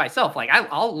gonna say myself, like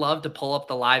I'll love to pull up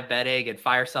the live betting and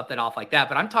fire something off like that,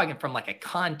 but I'm talking from like a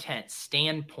content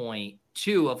standpoint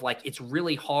too, of like, it's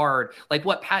really hard. Like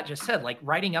what Pat just said, like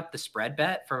writing up the spread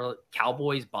bet for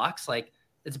Cowboys Bucks, like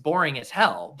it's boring as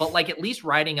hell, but like at least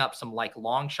writing up some like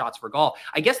long shots for golf.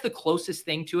 I guess the closest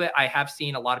thing to it, I have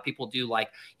seen a lot of people do like,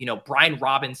 you know, Brian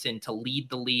Robinson to lead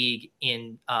the league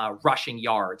in rushing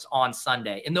yards on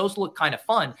Sunday. And those look kind of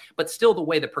fun, but still the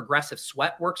way the progressive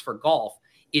sweat works for golf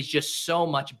is just so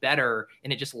much better.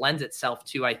 And it just lends itself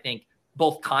to, I think,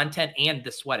 both content and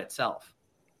the sweat itself.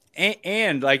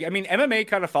 And like, I mean, MMA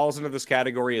kind of falls into this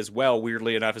category as well,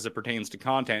 weirdly enough, as it pertains to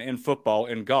content, and football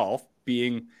and golf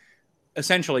being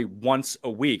essentially once a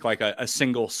week, like a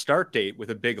single start date with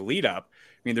a big lead up.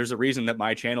 I mean, there's a reason that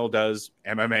my channel does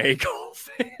MMA, golf,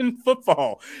 and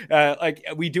football. Like,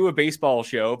 we do a baseball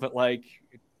show, but like,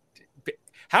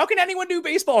 how can anyone do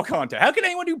baseball content? How can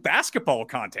anyone do basketball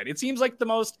content? It seems like the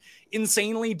most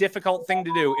insanely difficult thing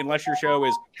to do, unless your show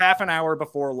is half an hour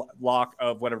before lock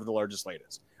of whatever the largest slate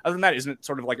is. Other than that, isn't it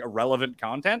sort of like irrelevant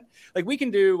content? Like, we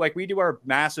do our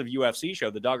massive UFC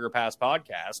show, the Dogger Pass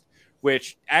podcast,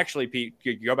 which actually, Pete,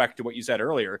 go back to what you said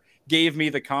earlier, gave me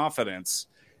the confidence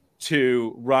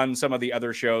to run some of the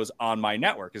other shows on my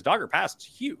network, because Dogger Pass is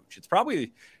huge. It's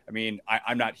probably, I mean,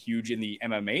 I'm not huge in the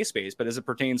MMA space, but as it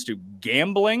pertains to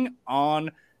gambling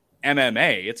on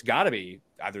MMA, it's got to be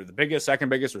either the biggest, second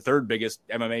biggest, or third biggest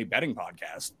MMA betting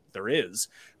podcast there is.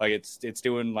 Like, it's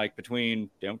doing like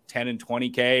between 10 and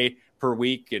 20K per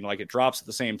week, and like it drops at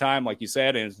the same time, like you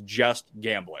said, and it's just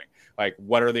gambling. Like,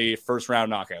 what are the first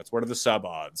round knockouts? What are the sub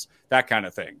odds? That kind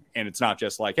of thing. And it's not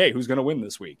just like, hey, who's going to win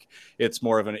this week? It's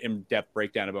more of an in-depth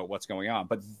breakdown about what's going on.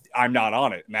 But I'm not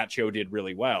on it, and that show did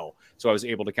really well. So I was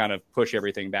able to kind of push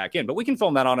everything back in. But we can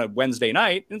film that on a Wednesday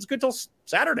night, and it's good till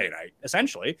Saturday night,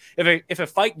 essentially. If a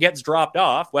fight gets dropped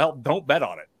off, well, don't bet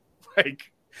on it.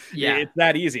 Like, Yeah. it's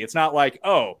that easy. It's not like,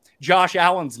 oh, Josh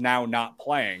Allen's now not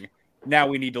playing. Now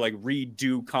we need to like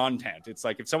redo content. It's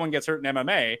like if someone gets hurt in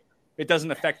MMA, it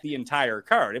doesn't affect the entire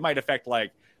card. It might affect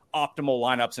like optimal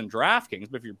lineups in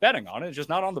DraftKings, but if you're betting on it, it's just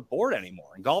not on the board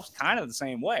anymore. And golf's kind of the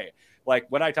same way. Like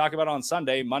what I talk about on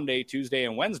Sunday, Monday, Tuesday,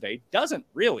 and Wednesday doesn't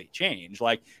really change.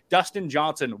 Like Dustin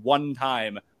Johnson one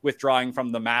time withdrawing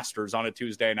from the Masters on a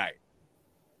Tuesday night.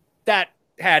 That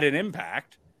had an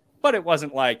impact, but it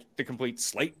wasn't like the complete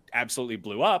slate absolutely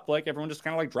blew up. Like everyone just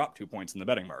kind of like dropped 2 points in the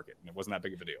betting market, and it wasn't that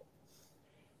big of a deal.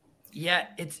 Yeah,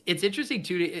 it's interesting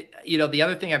too. The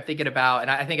other thing I'm thinking about, and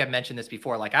I think I've mentioned this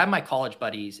before, like I have my college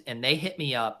buddies and they hit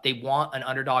me up. They want an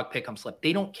underdog pick'em slip.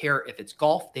 They don't care if it's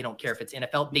golf. They don't care if it's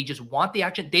NFL. They just want the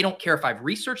action. They don't care if I've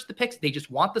researched the picks. They just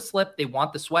want the slip. They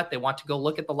want the sweat. They want to go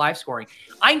look at the live scoring.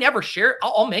 I never share.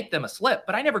 I'll make them a slip,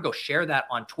 but I never go share that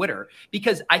on Twitter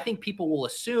because I think people will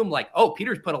assume like, oh,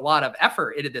 Peter's put a lot of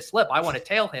effort into this slip. I want to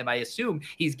tail him. I assume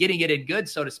he's getting it in good,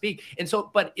 so to speak. And so,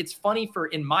 but it's funny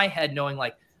in my head knowing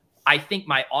like, I think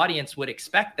my audience would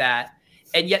expect that.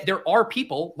 And yet there are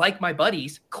people like my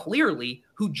buddies clearly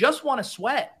who just want to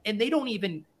sweat and they don't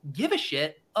even give a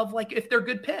shit of like if they're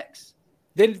good picks.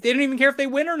 They don't even care if they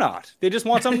win or not. They just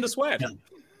want something to sweat.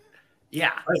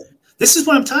 Yeah. Right. This is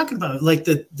what I'm talking about. Like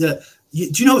do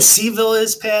you know who Seville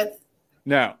is, Pat?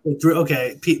 No.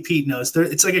 Okay. Pete knows.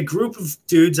 It's like a group of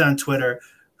dudes on Twitter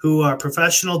who are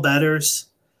professional bettors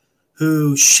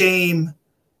who shame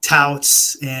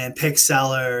touts and pick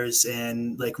sellers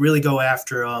and like really go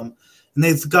after them. And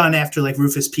they've gone after like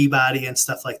Rufus Peabody and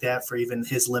stuff like that for even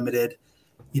his limited,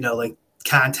 like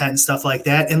content and stuff like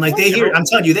that. And like I'm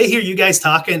telling you, they hear you guys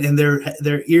talking and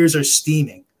their ears are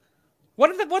steaming.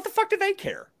 What the fuck do they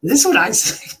care? This is what I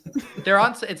say. They're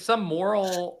on. It's some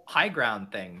moral high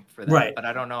ground thing for them, right? But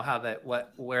I don't know how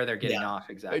where they're getting off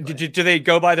exactly. Do they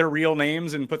go by their real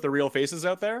names and put their real faces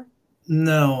out there?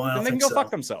 No, I don't then they can think go so. Fuck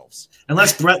themselves.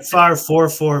 Unless Brett Favre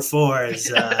 444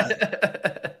 is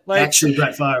like, actually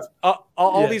Brett Favre.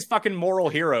 All these fucking moral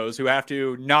heroes who have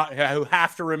to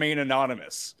remain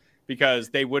anonymous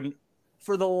because they wouldn't,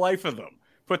 for the life of them,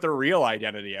 put their real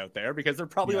identity out there because they're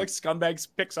probably like scumbags,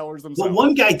 pick sellers themselves. Well,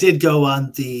 one guy did go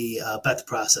on the Bet the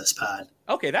Process pod.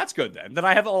 Okay, that's good then. Then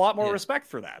I have a lot more respect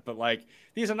for that. But like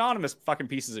these anonymous fucking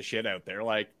pieces of shit out there,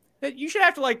 like you should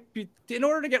have to like, in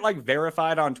order to get like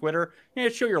verified on Twitter,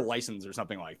 show your license or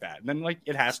something like that. And then like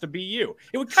it has to be you.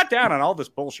 It would cut down on all this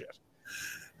bullshit.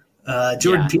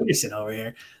 Jordan Peterson over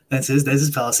here. That's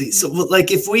his policy. So like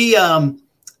if we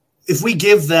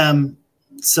give them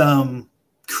some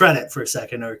credit for a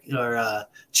second or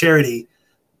charity,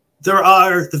 there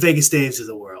are the Vegas Daves of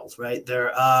the world, right?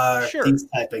 There are these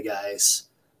type of guys.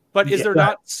 But is there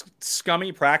not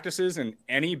scummy practices in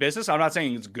any business? I'm not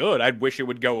saying it's good. I'd wish it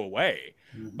would go away.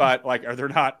 Mm-hmm. But like, are there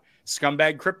not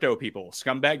scumbag crypto people,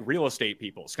 scumbag real estate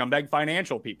people, scumbag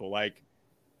financial people? Like,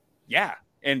 yeah.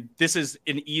 And this is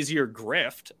an easier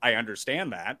grift. I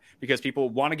understand that because people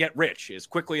want to get rich as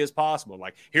quickly as possible.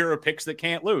 Like, here are picks that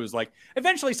can't lose. Like,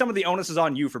 eventually some of the onus is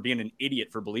on you for being an idiot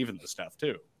for believing this stuff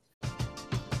too.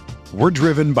 We're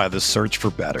driven by the search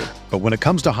for better. But when it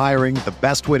comes to hiring, the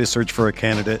best way to search for a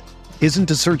candidate isn't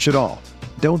to search at all.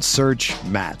 Don't search,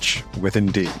 match with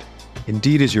Indeed.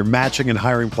 Indeed is your matching and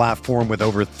hiring platform with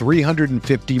over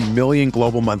 350 million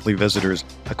global monthly visitors,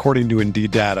 according to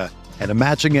Indeed data, and a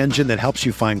matching engine that helps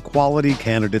you find quality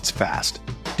candidates fast.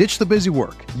 Ditch the busy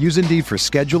work. Use Indeed for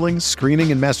scheduling,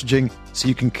 screening, and messaging so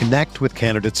you can connect with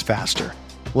candidates faster.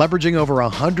 Leveraging over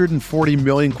 140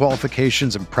 million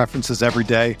qualifications and preferences every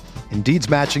day, Indeed's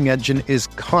matching engine is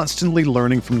constantly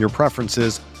learning from your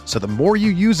preferences, so the more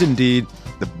you use Indeed,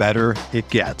 the better it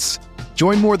gets.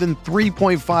 Join more than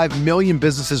 3.5 million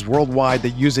businesses worldwide that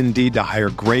use Indeed to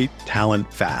hire great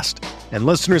talent fast. And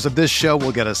listeners of this show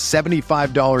will get a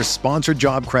 $75 sponsored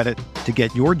job credit to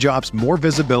get your jobs more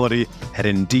visibility at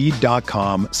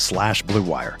Indeed.com/Blue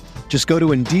Wire. Just go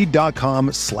to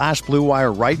Indeed.com/Blue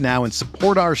Wire right now and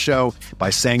support our show by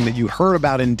saying that you heard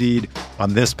about Indeed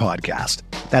on this podcast.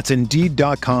 That's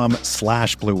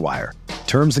Indeed.com/Blue Wire.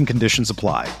 Terms and conditions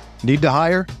apply. Need to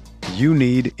hire? You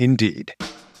need Indeed.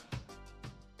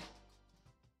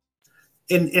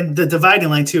 And the dividing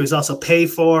line too is also pay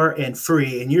for and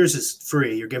free, and yours is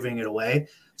free. You're giving it away.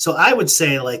 So I would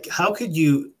say, like, how could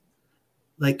you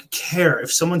like care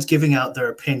if someone's giving out their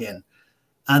opinion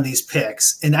on these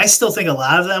picks? And I still think a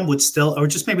lot of them would still, or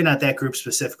just maybe not that group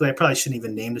specifically. I probably shouldn't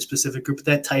even name the specific group, but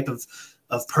that type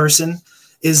of person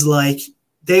is like,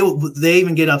 they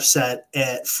even get upset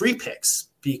at free picks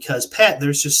because, Pat,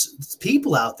 there's just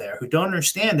people out there who don't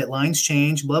understand that lines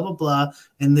change, blah, blah, blah.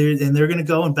 And they're going to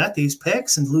go and bet these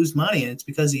picks and lose money. And it's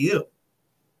because of you.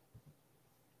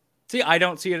 See, I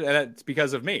don't see it. It's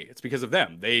because of me. It's because of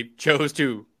them. They chose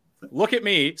to look at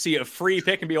me, see a free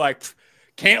pick, and be like,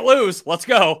 can't lose. Let's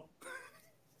go.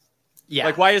 Yeah.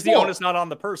 Like, why is the onus not on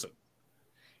the person?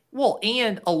 Well,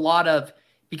 and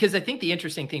because I think the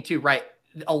interesting thing too, right?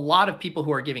 A lot of people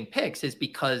who are giving picks is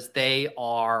because they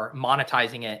are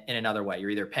monetizing it in another way. You're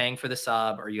either paying for the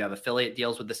sub or you have affiliate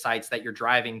deals with the sites that you're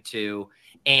driving to.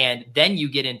 And then you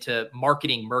get into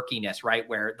marketing murkiness, right?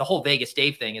 Where the whole Vegas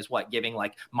Dave thing is giving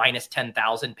like minus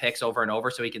 10,000 picks over and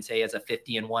over. So he can say he has a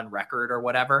 50-1 record or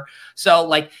whatever. So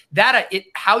like that,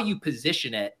 how you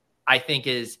position it, I think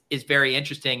is very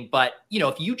interesting. But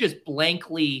if you just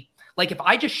blankly, like if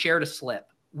I just shared a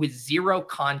slip with zero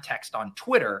context on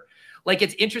Twitter, like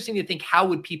it's interesting to think how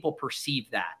would people perceive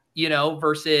that,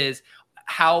 versus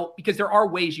because there are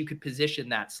ways you could position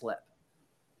that slip.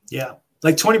 Yeah.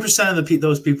 Like 20% of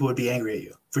those people would be angry at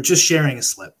you for just sharing a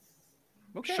slip.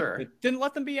 Okay. Sure. It didn't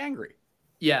let them be angry.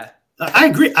 Yeah. I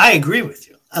agree with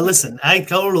you. Listen, I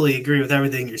totally agree with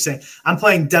everything you're saying. I'm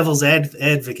playing devil's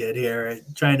advocate here,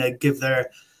 trying to give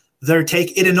their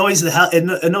take. It annoys the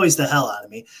hell out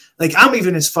of me. Like I'm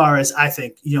even as far as I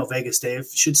think, Vegas Dave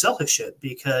should sell his shit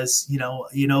because, you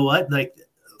know what? Like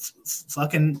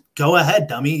fucking go ahead,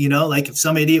 dummy. Like if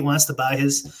some idiot wants to buy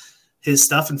his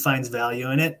stuff and finds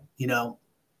value in it,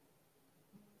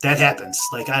 that happens.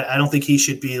 Like I don't think he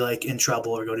should be like in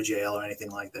trouble or go to jail or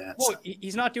anything like that. Well,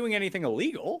 he's not doing anything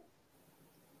illegal.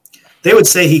 They would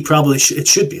say he probably it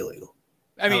should be illegal.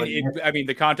 I mean,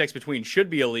 the context between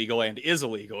should be illegal and is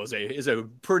illegal is a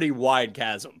pretty wide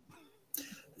chasm.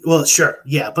 Well, sure,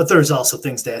 yeah, but there's also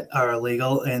things that are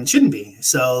illegal and shouldn't be.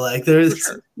 So, like, there's,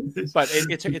 sure. But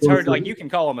it's hard. Like, you can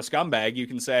call him a scumbag. You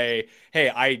can say,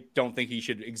 "Hey, I don't think he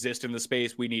should exist in the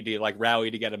space. We need to like rally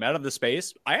to get him out of the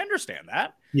space." I understand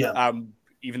that. Yeah.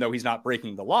 Even though he's not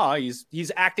breaking the law,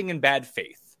 he's acting in bad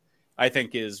faith, I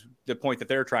think is the point that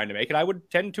they're trying to make. And I would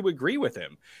tend to agree with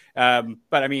him.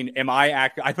 But I mean,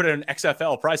 I put in an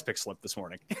XFL prize pick slip this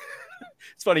morning.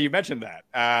 It's funny you mentioned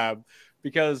that.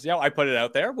 Because, I put it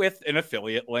out there with an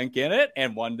affiliate link in it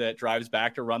and one that drives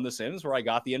back to Run the Sims where I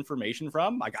got the information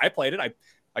from. Like I played it.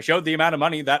 I showed the amount of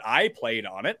money that I played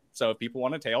on it. So if people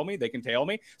want to tail me, they can tail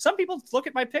me. Some people look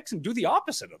at my picks and do the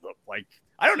opposite of them. Like,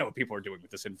 I don't know what people are doing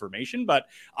with this information, but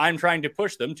I'm trying to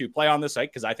push them to play on the site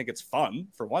because I think it's fun,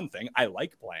 for one thing. I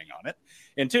like playing on it.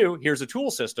 And two, here's a tool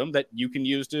system that you can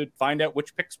use to find out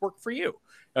which picks work for you.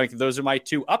 Like, those are my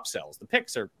two upsells. The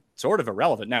picks are sort of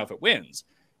irrelevant now if it wins.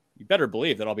 You better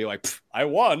believe that I'll be like, I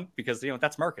won because,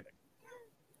 that's marketing.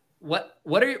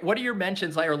 What are your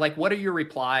mentions like, or like, what are your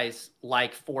replies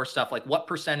like for stuff? Like what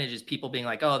percentage is people being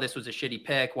like, oh, this was a shitty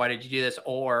pick. Why did you do this?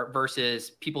 Or versus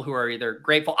people who are either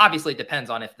grateful. Obviously it depends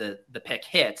on if the pick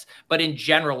hits, but in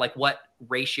general, like what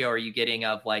ratio are you getting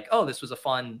of like, oh, this was a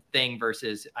fun thing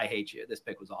versus I hate you. This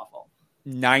pick was awful.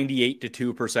 98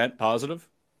 to 2% positive.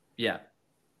 Yeah.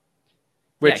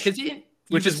 Which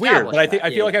is weird, but I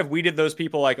feel like I've weeded those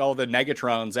people like all the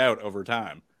Negatrons out over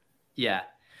time. Yeah.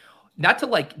 Not to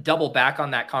like double back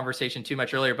on that conversation too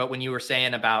much earlier, but when you were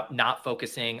saying about not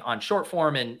focusing on short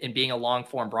form and being a long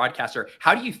form broadcaster,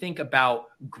 how do you think about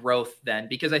growth then?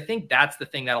 Because I think that's the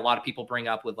thing that a lot of people bring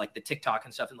up with like the TikTok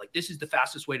and stuff. And like, this is the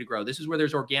fastest way to grow. This is where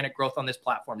there's organic growth on this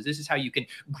platform. This is how you can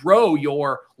grow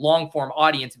your long form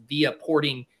audience via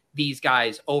porting these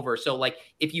guys over. So like,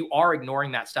 if you are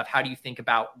ignoring that stuff, how do you think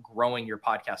about growing your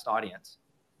podcast audience?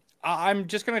 I'm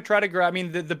just going to try to grow. I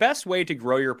mean, the best way to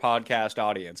grow your podcast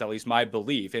audience, at least my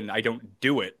belief, and I don't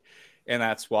do it. And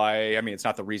that's why, it's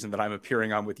not the reason that I'm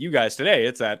appearing on with you guys today.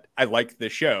 It's that I like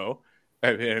this show.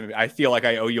 I feel like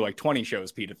I owe you like 20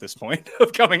 shows, Pete, at this point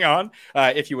of coming on,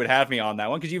 if you would have me on that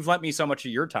one, because you've lent me so much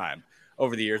of your time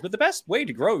over the years. But the best way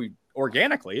to grow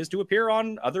organically is to appear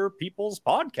on other people's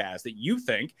podcasts that you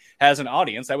think has an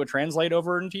audience that would translate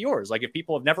over into yours. Like if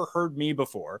people have never heard me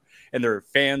before and they're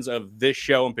fans of this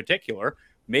show in particular,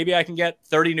 maybe I can get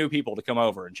 30 new people to come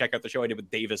over and check out the show I did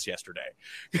with Davis yesterday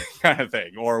kind of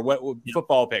thing. Or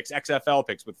football picks, XFL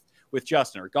picks with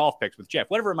Justin, or golf picks with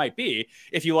Jeff, whatever it might be.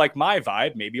 If you like my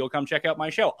vibe, maybe you'll come check out my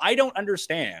show. I don't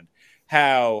understand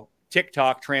how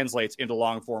TikTok translates into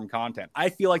long form content. I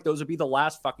feel like those would be the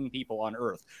last fucking people on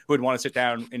earth who would want to sit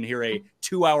down and hear a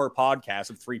 2-hour podcast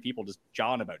of 3 people just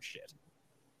jawing about shit.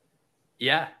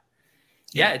 Yeah.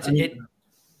 Yeah.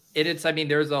 It's,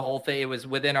 there's a whole thing. It was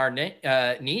within our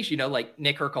niche, like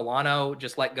Nick Hercolano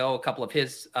just let go a couple of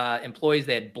his employees.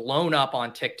 They had blown up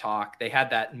on TikTok. They had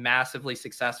that massively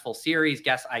successful series,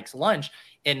 Guess Ike's Lunch.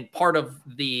 And part of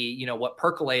the, what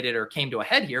percolated or came to a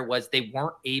head here was they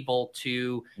weren't able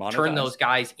to turn those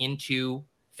guys into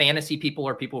fantasy people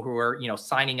or people who are,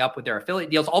 signing up with their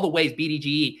affiliate deals, all the ways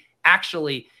BDGE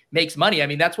actually makes money. I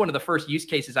mean, that's one of the first use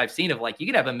cases I've seen of like, you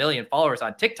could have 1 million followers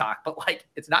on TikTok, but like,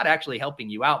 it's not actually helping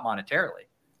you out monetarily.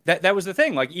 That was the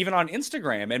thing. Like even on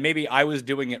Instagram, and maybe I was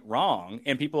doing it wrong.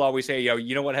 And people always say, yo,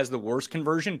 you know what has the worst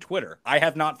conversion? Twitter. I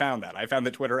have not found that. I found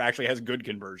that Twitter actually has good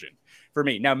conversion for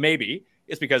me. Now, maybe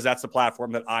it's because that's the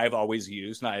platform that I've always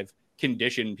used, and I've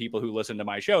conditioned people who listen to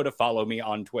my show to follow me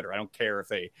on Twitter. I don't care if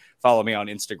they follow me on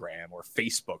Instagram or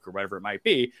Facebook or whatever it might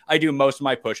be. I do most of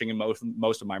my pushing and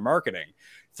most of my marketing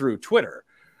through Twitter.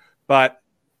 But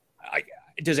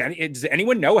does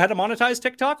anyone know how to monetize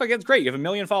TikTok? Like, it's great. You have 1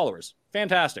 million followers.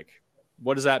 Fantastic.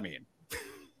 What does that mean?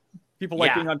 People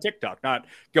like being on TikTok, not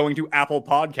going to Apple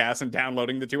Podcasts and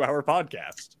downloading the 2-hour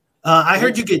podcast. I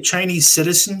heard you get Chinese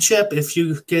citizenship if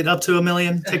you get up to 1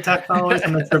 million TikTok followers.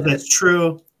 I'm not sure if that's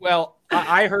true. Well,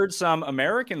 I heard some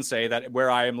Americans say that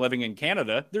where I am living in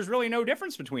Canada, there's really no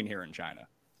difference between here and China.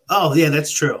 Oh, yeah,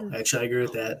 that's true. Actually, I agree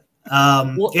with that.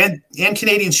 And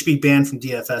Canadians should be banned from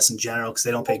DFS in general because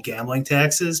they don't pay gambling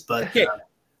taxes. But okay,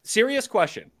 serious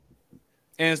question,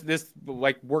 and this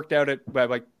like worked out at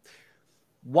like,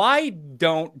 why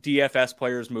don't DFS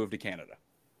players move to Canada?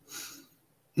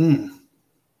 I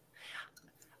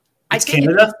think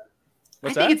Canada.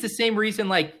 I think it's the same reason,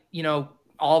 like, you know,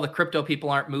 all the crypto people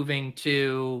aren't moving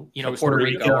to, you know, Puerto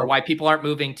Rico, or why people aren't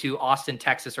moving to Austin,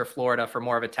 Texas, or Florida for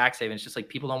more of a tax haven. It's just like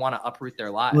people don't want to uproot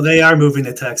their lives. Well, they are moving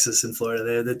to Texas and Florida.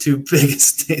 They're the two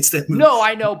biggest states that move. No,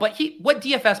 I know, but what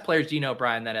DFS players do you know,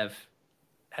 Brian, that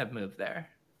have moved there?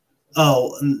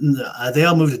 Oh, they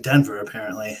all moved to Denver,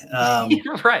 apparently.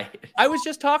 You're right. I was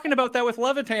just talking about that with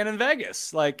Levitan in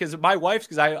Vegas. Like, because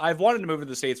I've wanted to move to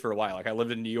the States for a while. Like, I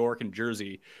lived in New York and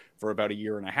Jersey for about 1.5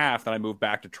 years. Then I moved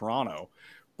back to Toronto.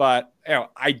 But, you know,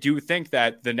 I do think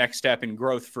that the next step in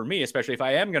growth for me, especially if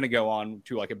I am going to go on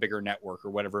to like a bigger network or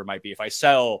whatever it might be, if I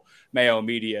sell Mayo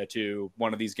Media to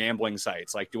one of these gambling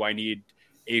sites, like, do I need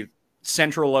a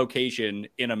central location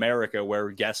in America where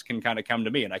guests can kind of come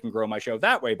to me and I can grow my show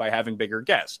that way by having bigger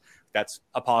guests? That's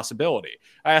a possibility.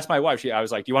 I asked my wife, I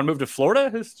was like, do you want to move to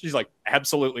Florida? She's like,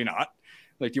 absolutely not.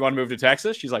 Like, do you want to move to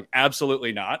Texas? She's like,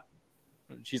 absolutely not.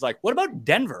 She's like, what about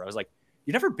Denver? I was like,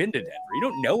 you've never been to Denver. You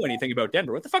don't know anything about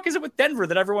Denver. What the fuck is it with Denver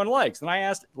that everyone likes? And I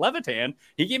asked Levitan.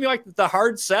 He gave me like the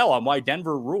hard sell on why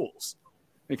Denver rules.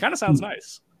 It kind of sounds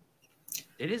nice.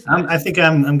 It is. Nice. I think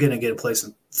I'm going to get a place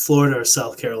in Florida or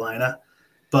South Carolina.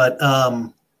 But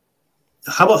how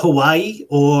about Hawaii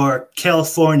or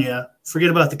California? Forget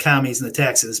about the commies and the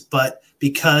taxes. But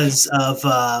because of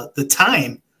the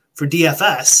time for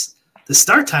DFS, the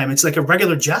start time, it's like a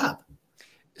regular job.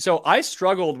 So I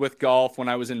struggled with golf when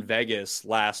I was in Vegas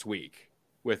last week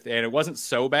and it wasn't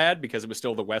so bad because it was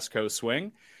still the West Coast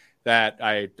swing that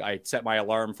I set my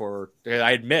alarm for. I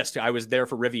had missed. I was there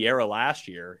for Riviera last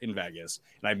year in Vegas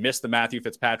and I missed the Matthew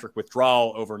Fitzpatrick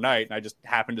withdrawal overnight. And I just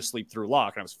happened to sleep through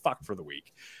lock and I was fucked for the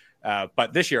week.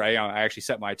 But this year I actually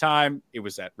set my time. It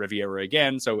was at Riviera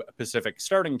again. So Pacific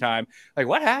starting time. Like,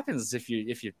 what happens if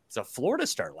it's a Florida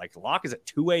start, like lock is at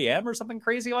 2 a.m. or something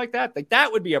crazy like that? Like,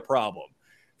 that would be a problem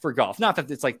for golf. Not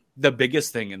that it's like the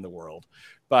biggest thing in the world,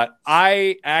 but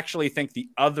I actually think the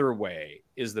other way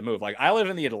is the move. Like, I live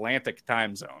in the Atlantic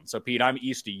time zone. So Pete, I'm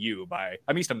east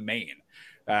of Maine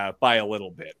by a little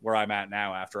bit where I'm at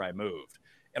now after I moved.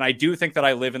 And I do think that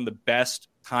I live in the best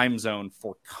time zone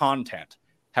for content.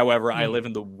 However, I live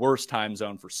in the worst time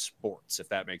zone for sports, if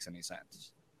that makes any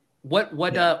sense.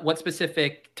 What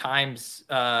specific times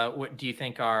what do you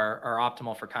think are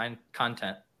optimal for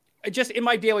content? Just in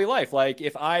my daily life. Like,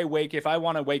 if I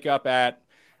want to wake up at,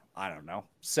 I don't know,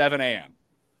 7 a.m.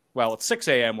 Well, it's 6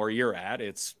 a.m. where you're at.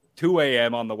 It's 2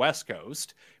 a.m. on the West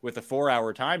Coast with a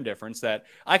 4-hour time difference that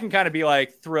I can kind of be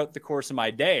like throughout the course of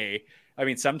my day. I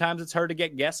mean, sometimes it's hard to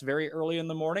get guests very early in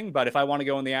the morning, but if I want to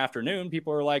go in the afternoon,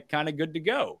 people are like kind of good to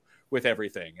go with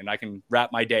everything. And I can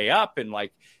wrap my day up. And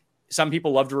like, some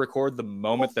people love to record the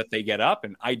moment that they get up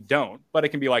and I don't, but it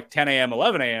can be like 10 a.m.,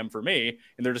 11 a.m. for me.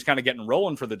 And they're just kind of getting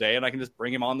rolling for the day and I can just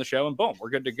bring him on the show and boom, we're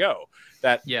good to go.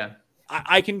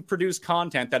 I can produce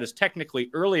content that is technically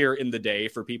earlier in the day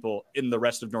for people in the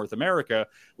rest of North America,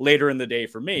 later in the day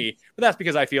for me. But that's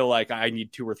because I feel like I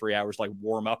need 2 or 3 hours to like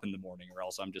warm up in the morning or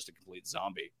else I'm just a complete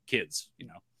zombie. Kids, you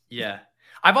know? Yeah.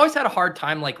 I've always had a hard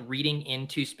time like reading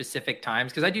into specific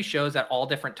times because I do shows at all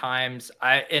different times.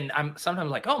 I'm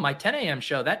sometimes like, oh, my 10 a.m.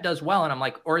 show, that does well. And I'm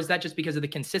like, or is that just because of the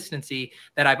consistency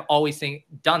that I've always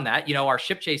done that? You know, our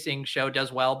ship chasing show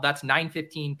does well. That's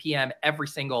 9:15 p.m. every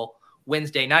single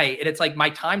Wednesday night. And it's like my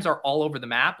times are all over the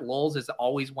map. Lulz is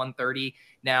always 1:30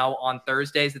 now on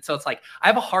Thursdays. And so it's like I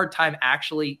have a hard time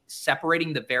actually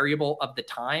separating the variable of the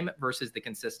time versus the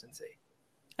consistency.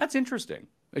 That's interesting.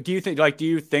 Do you think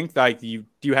do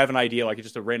you have an idea, like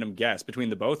just a random guess between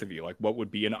the both of you, like what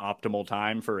would be an optimal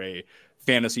time for a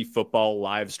fantasy football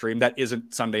live stream that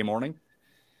isn't Sunday morning?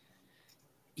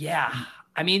 Yeah.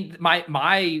 I mean, my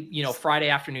Friday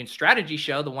afternoon strategy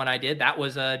show, the one I did, that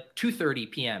was a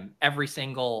 2:30 p.m. every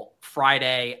single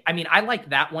Friday. I mean, I like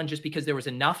that one just because there was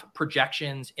enough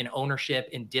projections and ownership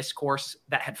and discourse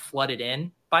that had flooded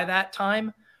in by that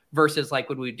time versus like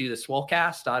when we do the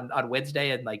Swolecast on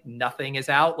Wednesday and like nothing is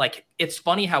out. Like, it's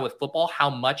funny how with football, how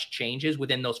much changes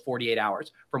within those 48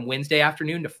 hours from Wednesday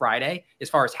afternoon to Friday as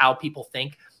far as how people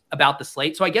think about the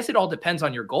slate. So I guess it all depends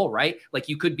on your goal, right? Like,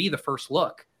 you could be the first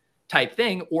look type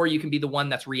thing, or you can be the one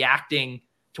that's reacting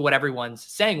to what everyone's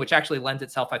saying, which actually lends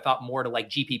itself, I thought, more to like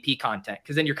GPP content,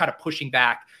 because then you're kind of pushing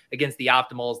back against the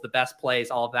optimals, the best plays,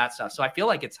 all of that stuff. So I feel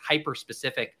like it's hyper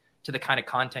specific to the kind of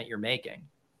content you're making.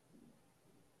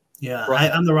 Yeah,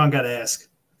 I'm the wrong guy to ask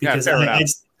because go ahead. I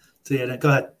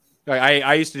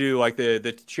used to do like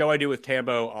the show I do with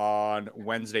Tambo on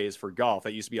Wednesdays for golf.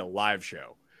 That used to be a live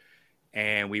show,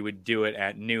 and we would do it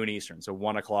at noon Eastern, so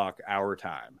 1 o'clock our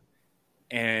time.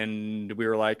 And we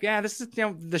were like, yeah, this is,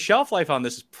 the shelf life on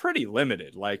this is pretty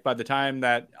limited. Like, by the time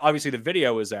that obviously the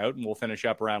video is out, and we'll finish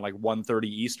up around like 1:30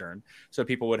 Eastern, so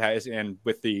people would have, and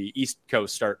with the East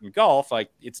Coast start in golf, like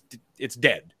it's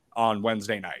dead on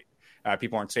Wednesday night.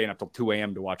 People aren't staying up till 2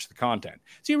 a.m. to watch the content.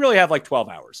 So you really have like 12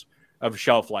 hours of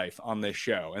shelf life on this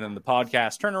show. And then the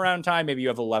podcast turnaround time, maybe you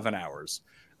have 11 hours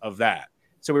of that.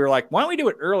 So we were like, why don't we do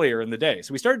it earlier in the day?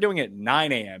 So we started doing it at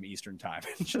 9 a.m. Eastern time.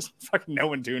 And just fucking no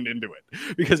one tuned into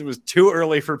it because it was too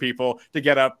early for people to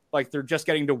get up. Like, they're just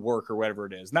getting to work or whatever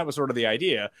it is. And that was sort of the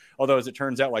idea. Although, as it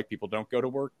turns out, like, people don't go to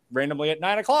work randomly at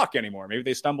 9 o'clock anymore. Maybe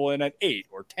they stumble in at 8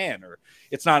 or 10, or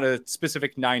it's not a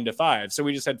specific 9 to 5. So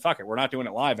we just said, fuck it. We're not doing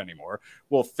it live anymore.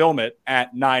 We'll film it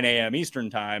at 9 a.m. Eastern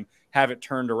time, have it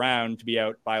turned around to be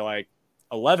out by like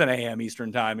 11 a.m.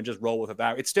 Eastern time, and just roll with it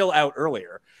that. It's still out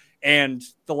earlier. And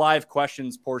the live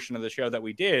questions portion of the show that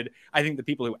we did, I think the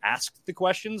people who asked the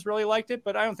questions really liked it,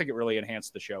 but I don't think it really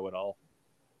enhanced the show at all.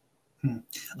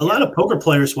 A lot of poker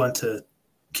players went to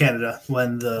Canada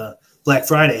when the Black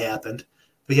Friday happened,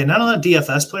 but yeah, not a lot of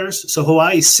DFS players. So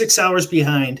Hawaii's 6 hours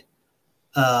behind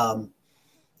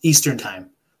Eastern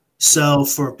time. So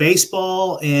for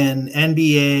baseball and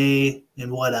NBA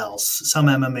and what else, some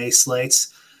MMA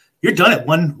slates, you're done at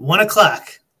 1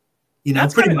 o'clock.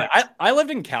 That's pretty much. I lived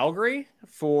in Calgary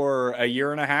for a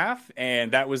year and a half,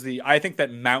 and I think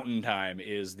that Mountain Time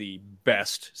is the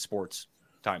best sports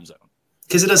time zone.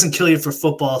 Because it doesn't kill you for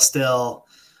football still.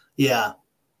 Yeah,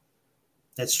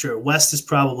 that's true. West is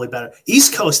probably better.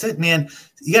 East Coast, man,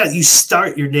 you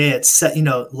start your day at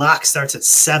lock starts at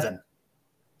 7.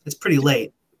 It's pretty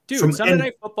late. Dude, Sunday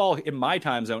Night Football in my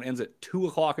time zone ends at 2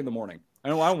 o'clock in the morning. I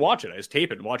don't watch it. I just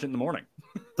tape it and watch it in the morning.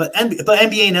 But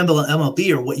NBA and MLB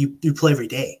are what you play every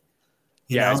day.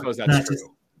 I suppose that's true.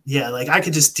 Like I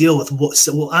could just deal with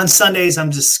on Sundays I'm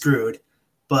just screwed,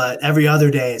 but every other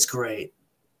day is great.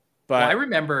 But I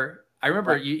remember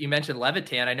you mentioned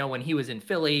Levitan. I know when he was in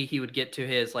Philly, he would get to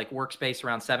his like workspace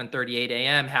around 7:38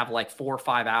 a.m., have like 4 or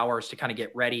 5 hours to kind of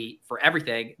get ready for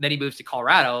everything. Then he moves to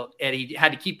Colorado and he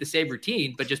had to keep the same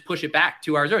routine, but just push it back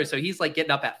 2 hours early. So he's like getting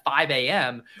up at 5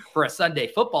 a.m. for a Sunday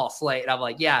football slate. And I'm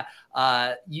like,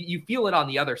 you feel it on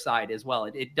the other side as well.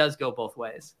 It does go both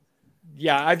ways.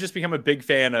 Yeah, I've just become a big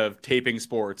fan of taping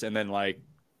sports and then like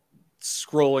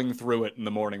scrolling through it in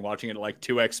the morning, watching it at like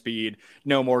 2x speed,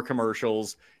 no more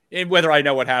commercials. And whether I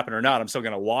know what happened or not, I'm still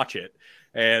going to watch it.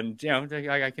 And,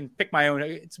 I can pick my own.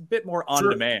 It's a bit more on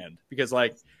demand because,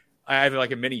 like, I have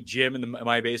like a mini gym in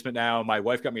my basement now. My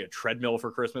wife got me a treadmill for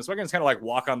Christmas. So I can just kind of like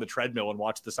walk on the treadmill and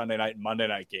watch the Sunday night and Monday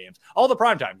night games. All the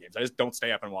primetime games. I just don't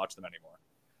stay up and watch them anymore.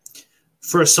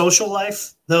 For a social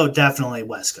life, though, definitely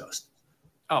West Coast.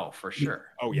 Oh, for sure.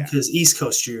 Oh, yeah. Because East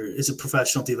Coast, as a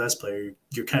professional DFS player,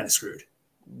 you're kind of screwed.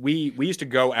 We used to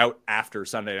go out after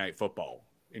Sunday Night Football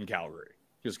in Calgary.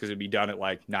 Just because it'd be done at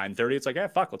like 9:30. It's like,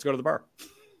 fuck, let's go to the bar.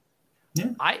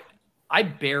 Yeah. I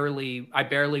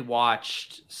barely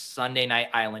watched Sunday night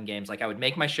island games. Like I would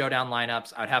make my showdown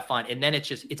lineups. I would have fun. And then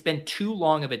it's been too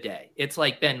long of a day. It's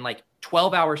like been like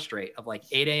 12 hours straight of like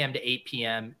 8 a.m. to 8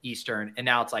 p.m. Eastern. And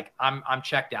now it's like, I'm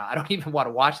checked out. I don't even want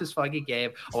to watch this fucking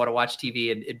game. I want to watch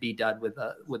TV and be done with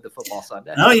the football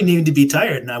Sunday. Now you need to be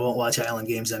tired and I won't watch island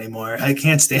games anymore. I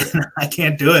can't stand it. I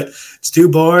can't do it. It's too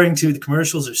boring. The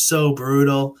commercials are so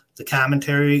brutal. The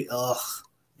commentary,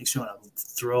 makes me want to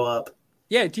throw up.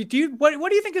 Yeah, what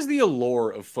do you think is the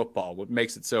allure of football? What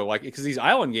makes it so because these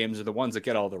island games are the ones that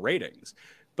get all the ratings.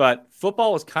 But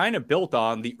football is kind of built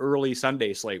on the early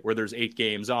Sunday slate where there's 8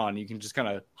 games on. You can just kind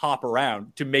of hop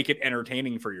around to make it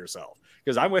entertaining for yourself.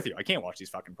 because I'm with you. I can't watch these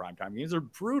fucking primetime games. They're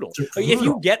brutal. They're Like, if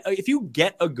brutal. you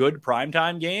get a good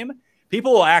primetime game,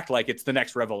 people will act like it's the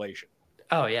next revelation.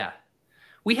 Oh yeah.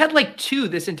 We had like two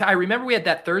this entire. I remember we had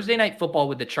that Thursday night football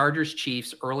with the Chargers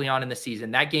Chiefs early on in the season.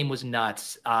 That game was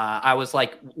nuts. I was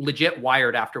like legit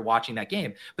wired after watching that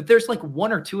game. But there's like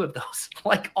one or two of those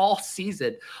like all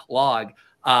season long.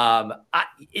 And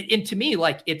to me,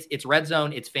 like it's red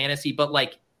zone, it's fantasy, but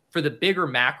like for the bigger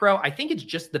macro, I think it's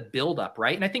just the buildup,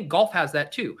 right? And I think golf has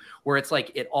that too, where it's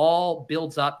like it all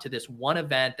builds up to this one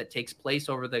event that takes place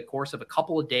over the course of a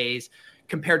couple of days.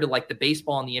 Compared to like the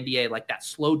baseball and the NBA, like that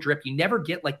slow drip, you never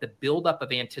get like the buildup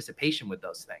of anticipation with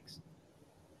those things.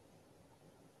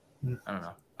 I don't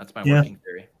know. That's my working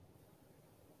theory.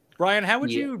 Brian, how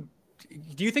would do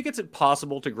you think it's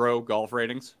possible to grow golf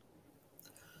ratings?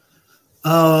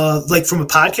 Like from a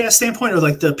podcast standpoint or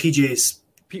like the PGA's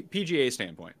PGA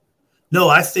standpoint? No,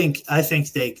 I think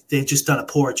they've just done a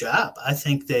poor job. I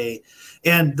think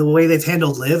and the way they've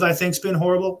handled Live, I think, has been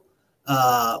horrible.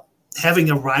 Having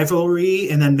a rivalry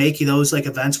and then making those like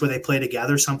events where they play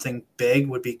together, something big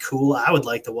would be cool. I would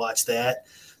like to watch that.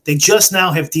 They just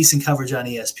now have decent coverage on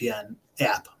ESPN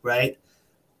app, right?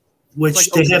 Which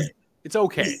like, they have. It's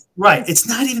okay. Right. It's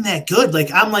not even that good.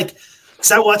 Like I'm like, because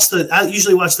I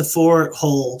usually watch the 4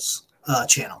 holes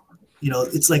channel. You know,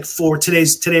 it's like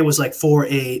today was like 4,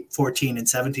 8, 14, and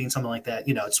 17, something like that.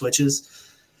 You know, it switches.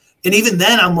 And even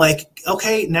then I'm like,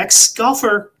 okay, next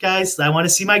golfer, guys, I want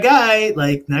to see my guy,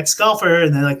 like next golfer.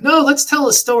 And they're like, no, let's tell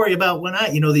a story about when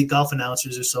the golf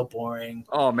announcers are so boring.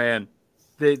 Oh man.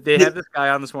 They had this guy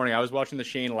on this morning. I was watching the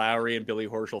Shane Lowry and Billy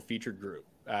Horschel featured group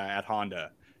at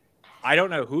Honda. I don't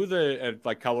know who the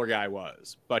color guy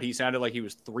was, but he sounded like he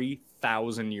was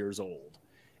 3,000 years old.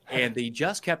 And they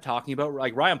just kept talking about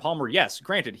like Ryan Palmer. Yes,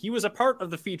 granted, he was a part of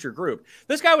the feature group.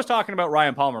 This guy was talking about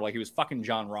Ryan Palmer like he was fucking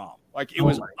John Rahm. Like it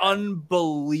was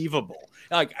unbelievable.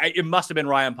 Like it must have been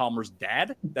Ryan Palmer's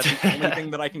dad. That's the only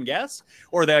thing that I can guess.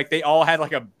 Or they all had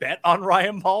like a bet on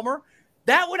Ryan Palmer.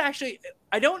 That would actually.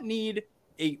 I don't need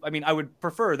I would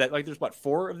prefer that. Like there's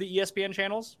 4 of the ESPN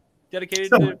channels dedicated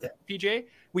to PGA.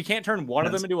 We can't turn one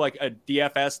of them into like a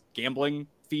DFS gambling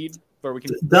feed where we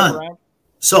can done around.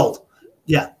 Sold.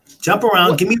 Yeah, jump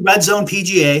around. Give me Red Zone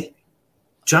PGA.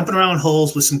 Jumping around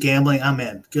holes with some gambling. I'm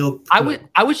in. Go.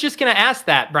 I was just going to ask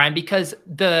that, Brian, because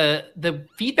the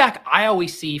feedback I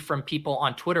always see from people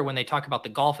on Twitter when they talk about the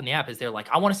golf in the app is they're like,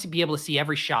 I want to be able to see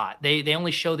every shot. They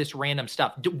only show this random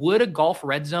stuff. Would a golf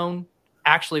Red Zone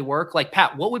actually work? Like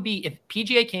Pat, what would be if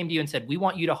PGA came to you and said, we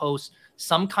want you to host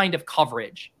some kind of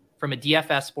coverage from a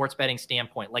DFS sports betting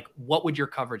standpoint? Like, what would your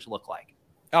coverage look like?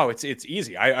 Oh, it's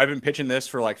easy. I've been pitching this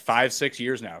for like 5-6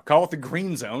 years now. Call it the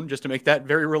green zone just to make that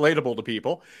very relatable to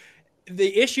people.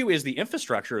 The issue is the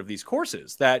infrastructure of these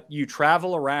courses that you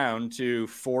travel around to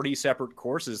 40 separate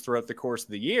courses throughout the course of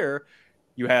the year.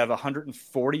 You have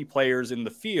 140 players in the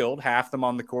field, half them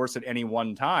on the course at any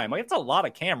one time. Like it's a lot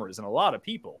of cameras and a lot of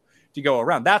people to go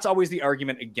around. That's always the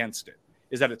argument against it,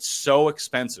 is that it's so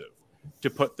expensive to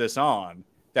put this on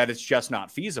that it's just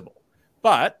not feasible.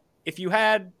 But if you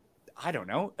had, I don't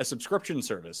know, a subscription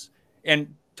service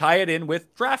and tie it in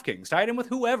with DraftKings, tie it in with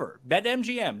whoever,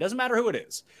 BetMGM, doesn't matter who it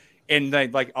is. And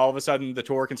then like all of a sudden the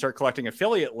tour can start collecting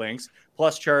affiliate links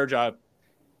plus charge how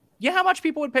much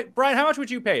people would pay? Brian, how much would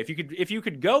you pay if you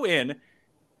could go in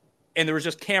and there was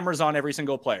just cameras on every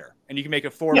single player and you can make a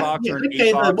 $4 or an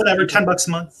 $8, whatever, $10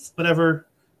 a month, whatever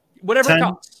it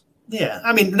costs. Yeah.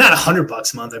 I mean, not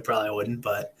 $100 a month. I probably wouldn't,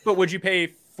 but would you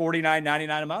pay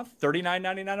 $49.99 a month,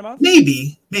 $39.99 a month?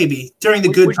 Maybe during the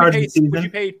good part of the season. Would you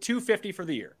pay $250 for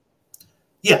the year?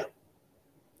 Yeah.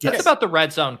 That's about the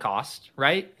Red Zone cost,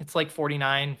 right? It's like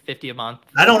 $49.50 a month.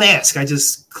 I don't ask. I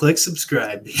just click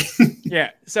subscribe.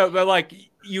 Yeah. So, but like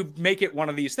you make it one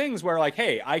of these things where like,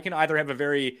 hey, I can either have a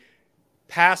very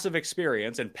passive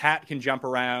experience and Pat can jump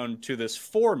around to this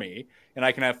for me and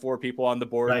I can have 4 people on the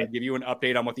board and give you an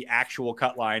update on what the actual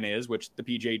cut line is, which the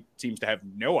PJ seems to have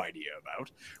no idea about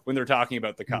when they're talking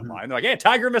about the cut line. They're like, hey,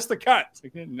 Tiger missed the cut. It's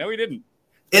like, no, he didn't.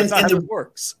 That's not how it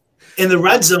works. And the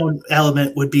Red Zone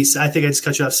element would be, I think I just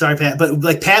cut you off. Sorry, Pat. But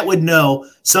like Pat would know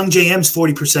Sung JM's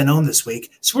 40% owned this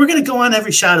week. So we're going to go on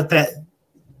every shot of Pat.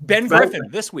 Ben Griffin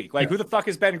this week. Like, who the fuck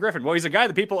is Ben Griffin? Well, he's a guy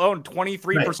that people own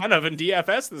 23% of in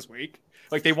DFS this week.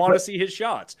 Like, they want to see his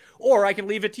shots. Or I can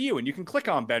leave it to you, and you can click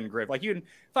on Ben Griffin. Like, you can,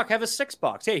 have a 6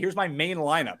 box. Hey, here's my main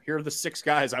lineup. Here are the 6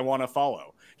 guys I want to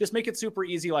follow. Just make it super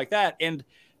easy like that. And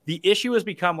the issue has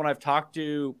become, when I've talked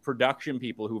to production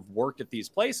people who've worked at these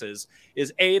places,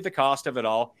 is A, the cost of it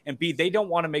all, and B, they don't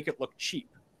want to make it look cheap.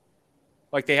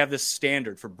 Like, they have this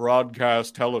standard for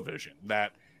broadcast television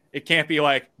that it can't be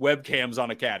like webcams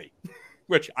on a caddy.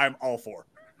 which I'm all for.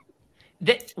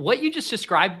 What you just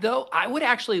described, though, I would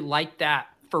actually like that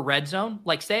for Red Zone.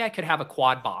 Like, say I could have a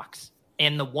quad box,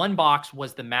 and the one box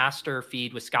was the master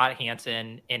feed with Scott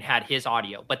Hansen and had his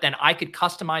audio. But then I could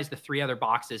customize the 3 other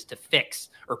boxes to fix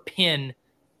or pin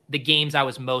the games I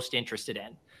was most interested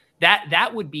in.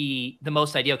 That would be the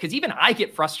most ideal, because even I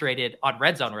get frustrated on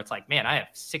Red Zone where it's like, man, I have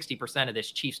 60% of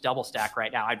this Chiefs double stack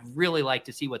right now. I'd really like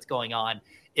to see what's going on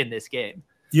in this game.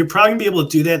 You're probably going to be able to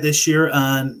do that this year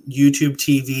on YouTube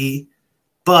TV,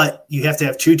 but you have to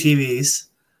have 2 TVs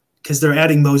because they're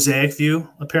adding Mosaic View,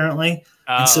 apparently.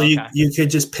 And so you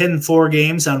could just pin 4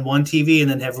 games on one TV and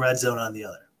then have Red Zone on the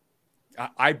other.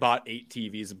 I bought 8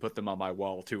 TVs and put them on my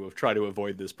wall to try to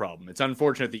avoid this problem. It's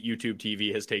unfortunate that YouTube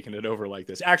TV has taken it over like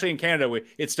this. Actually, in Canada,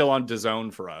 it's still on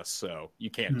DAZN for us, so you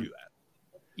can't do that.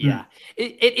 Yeah,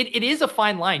 it is a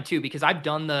fine line too, because I've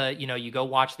done you go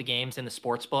watch the games in the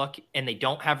sports book and they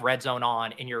don't have Red Zone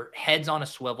on and your head's on a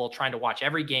swivel trying to watch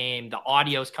every game. The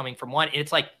audio's coming from one and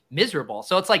it's like miserable.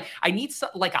 So it's like, I need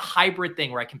like a hybrid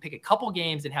thing where I can pick a couple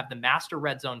games and have the master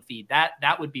Red Zone feed.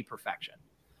 That would be perfection.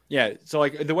 Yeah. So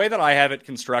like the way that I have it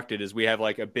constructed is we have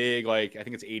like a big, like, I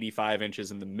think it's 85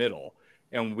 inches in the middle.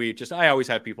 And I always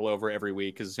have people over every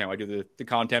week because, I do the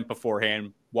content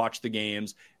beforehand, watch the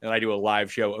games, and then I do a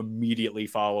live show immediately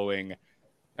following.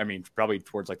 I mean, probably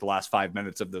towards like the last 5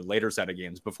 minutes of the later set of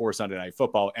games before Sunday Night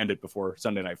Football, ended before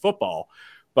Sunday Night Football.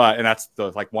 And that's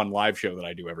the like one live show that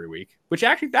I do every week, which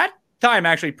actually that time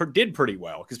did pretty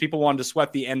well because people wanted to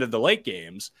sweat the end of the late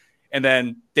games. And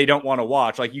then they don't want to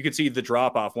watch. Like, you could see the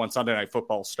drop off once Sunday Night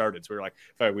Football started. So we were like,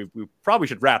 we probably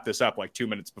should wrap this up like 2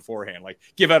 minutes beforehand. Like,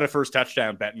 give out a first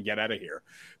touchdown bet and get out of here.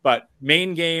 But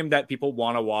main game that people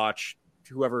want to watch,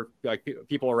 whoever, like,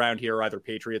 people around here are either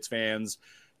Patriots fans,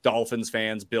 Dolphins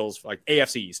fans, Bills, like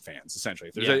AFC East fans, essentially.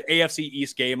 If there's an AFC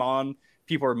East game on,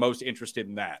 people are most interested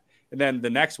in that. And then the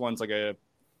next one's like a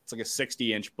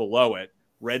 60-inch below it,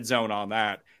 Red Zone on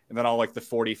that. And then all like the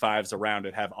 45s around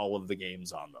it have all of the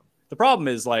games on them. The problem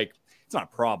is, like, it's not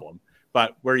a problem,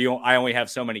 but I only have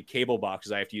so many cable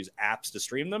boxes, I have to use apps to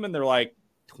stream them, and they're like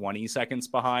 20 seconds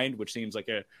behind, which seems like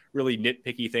a really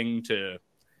nitpicky thing to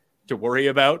worry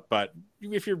about. But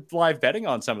if you're live betting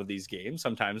on some of these games,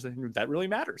 sometimes that really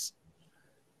matters.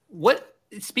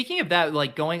 Speaking of that,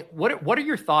 like what are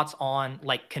your thoughts on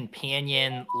like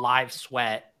companion live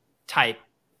sweat type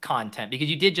content? Because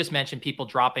you did just mention people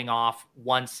dropping off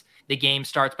once the game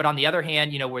starts, but on the other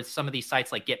hand, with some of these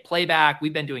sites like Get Playback,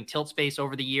 we've been doing Tilt Space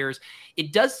over the years.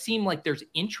 It does seem like there's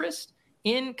interest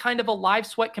in kind of a live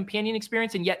sweat companion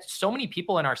experience, and yet so many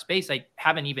people in our space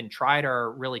haven't even tried or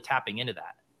are really tapping into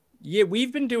that. Yeah,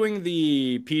 we've been doing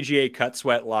the PGA Cut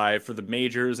Sweat live for the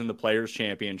majors and the Players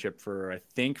Championship for I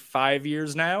think 5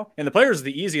 years now, and the Players is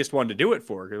the easiest one to do it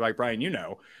for, because like Brian,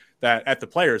 that at the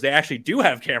Players, they actually do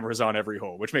have cameras on every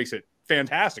hole, which makes it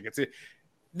fantastic.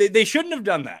 They shouldn't have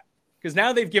done that, because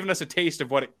now they've given us a taste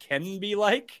of what it can be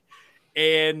like,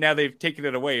 and now they've taken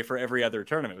it away for every other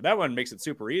tournament. But that one makes it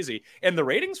super easy. And the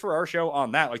ratings for our show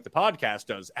on that, like the podcast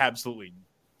does, absolutely,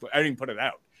 I didn't put it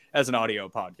out as an audio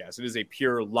podcast. It is a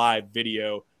pure live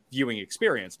video viewing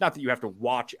experience. Not that you have to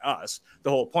watch us. The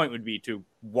whole point would be to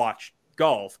watch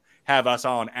golf, have us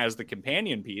on as the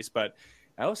companion piece, but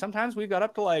sometimes we got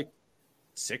up to like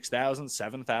 6,000,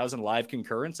 7,000 live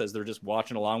concurrents as they're just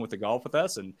watching along with the golf with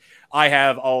us. And I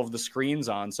have all of the screens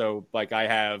on. So like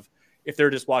if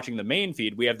they're just watching the main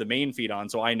feed, we have the main feed on.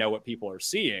 So I know what people are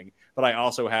seeing, but I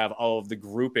also have all of the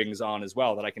groupings on as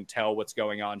well, that I can tell what's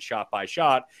going on shot by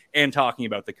shot, and talking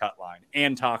about the cut line,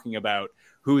 and talking about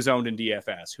who's owned in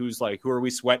DFS, who are we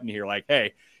sweating here? Like,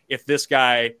 hey, if this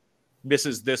guy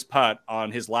misses this putt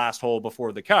on his last hole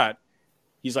before the cut,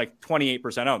 he's like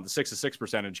 28% owned. The 6-6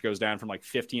 percentage goes down from like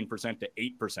 15% to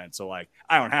 8%. So like,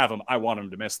 I don't have him. I want him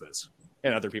to miss this.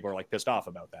 And other people are like pissed off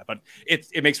about that, but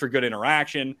it makes for good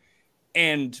interaction.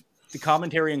 And the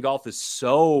commentary in golf is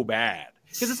so bad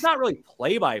because it's not really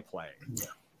play-by-play.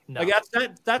 No. Like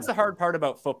that's the hard part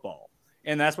about football.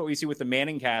 And that's what we see with the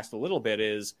Manning cast a little bit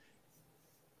is,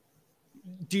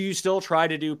 do you still try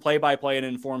to do play-by-play and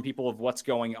inform people of what's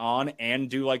going on and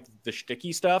do like the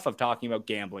shticky stuff of talking about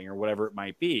gambling or whatever it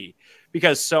might be?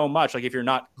 Because so much, like if you're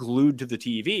not glued to the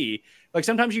TV, like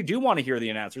sometimes you do want to hear the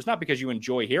announcers, not because you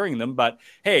enjoy hearing them, but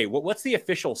hey, what's the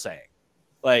official saying?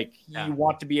 Like you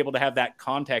want to be able to have that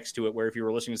context to it, where if you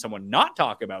were listening to someone not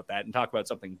talk about that and talk about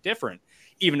something different,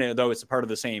 even though it's a part of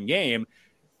the same game,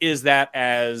 is that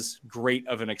as great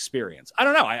of an experience? I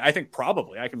don't know. I think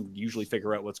probably I can usually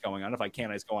figure out what's going on. If I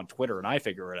can't, I just go on Twitter and I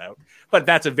figure it out. But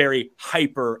that's a very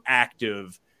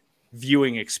hyperactive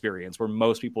viewing experience where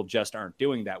most people just aren't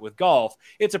doing that. With golf,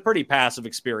 it's a pretty passive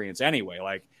experience anyway.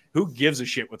 Like, who gives a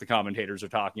shit what the commentators are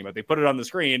talking about? They put it on the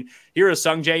screen. Here is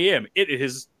Sung Jae Im. It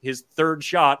is his third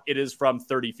shot. It is from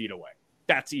 30 feet away.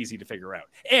 That's easy to figure out.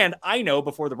 And I know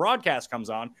before the broadcast comes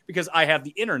on because I have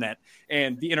the internet,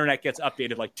 and the internet gets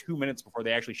updated like 2 minutes before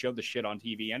they actually show the shit on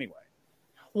TV anyway.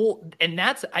 Well, and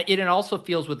that's it. It also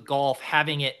feels with golf,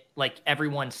 having it like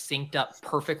everyone synced up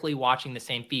perfectly watching the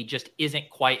same feed just isn't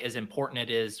quite as important it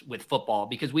is with football,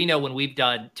 because we know when we've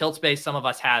done Tilt Space, some of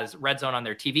us has Red Zone on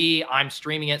their TV. I'm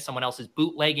streaming it. Someone else is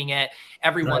bootlegging it.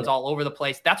 Everyone's all over the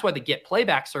place. That's why the Get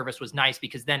Playback service was nice,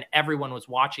 because then everyone was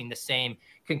watching the same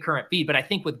concurrent feed. But I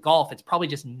think with golf, it's probably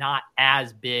just not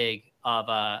as big of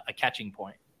a catching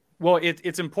point. Well,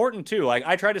 it's important too. Like,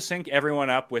 I try to sync everyone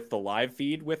up with the live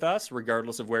feed with us,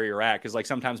 regardless of where you're at. Because like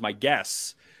sometimes my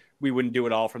guests, we wouldn't do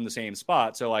it all from the same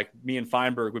spot. So like me and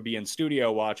Feinberg would be in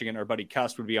studio watching, and our buddy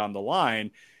Cust would be on the line,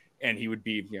 and he would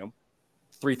be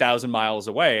 3,000 miles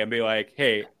away, and be like,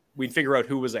 "Hey," we'd figure out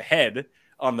who was ahead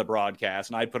on the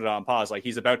broadcast, and I'd put it on pause, like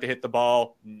he's about to hit the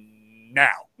ball now,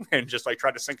 and just like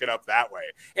try to sync it up that way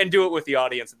and do it with the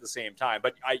audience at the same time.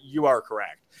 But you are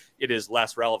correct. It is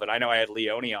less relevant. I know I had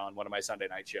Leone on one of my Sunday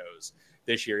night shows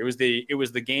this year. It was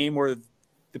the game where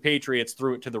the Patriots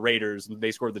threw it to the Raiders and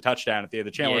they scored the touchdown at the end,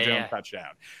 the Chandler Jones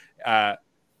touchdown.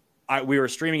 We were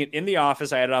streaming it in the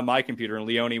office. I had it on my computer, and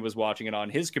Leone was watching it on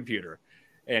his computer,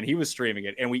 and he was streaming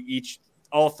it. And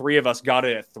all three of us got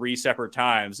it at 3 separate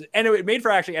times. And it made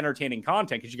for actually entertaining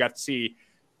content, because you got to see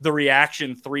the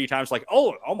reaction 3 times, like,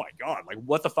 oh my God, like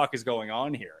what the fuck is going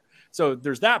on here? So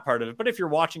there's that part of it. But if you're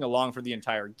watching along for the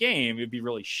entire game, it'd be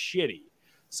really shitty.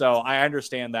 So I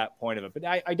understand that point of it. But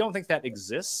I don't think that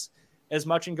exists as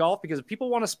much in golf, because if people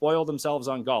want to spoil themselves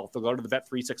on golf, they'll go to the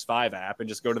Bet365 app and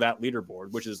just go to that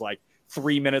leaderboard, which is like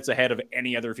 3 minutes ahead of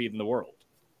any other feed in the world.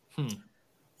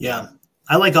 Yeah.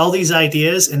 I like all these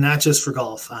ideas, and not just for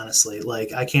golf, honestly.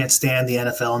 Like, I can't stand the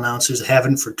NFL announcers. I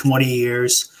haven't for 20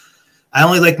 years. I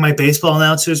only like my baseball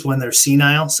announcers when they're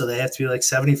senile, so they have to be like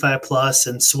 75 plus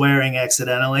and swearing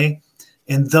accidentally.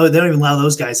 And they don't even allow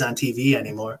those guys on TV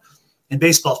anymore. And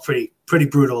baseball's pretty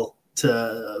brutal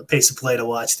to pace of play to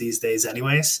watch these days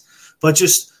anyways. But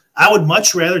I would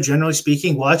much rather, generally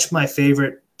speaking, watch my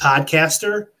favorite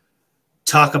podcaster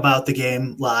talk about the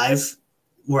game live,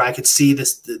 where I could see the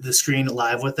screen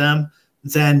live with them,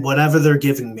 than whatever they're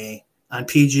giving me on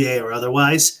PGA or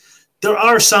otherwise. There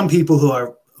are some people who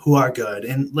are good,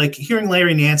 and like hearing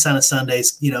Larry Nance on a Sunday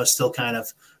is, still kind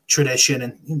of tradition,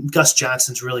 and Gus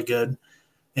Johnson's really good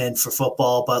and for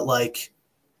football. But like,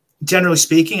 generally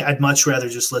speaking, I'd much rather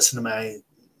just listen to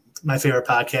my favorite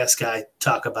podcast guy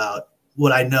talk about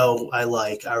what I know I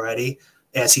like already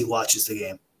as he watches the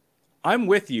game. I'm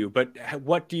with you, but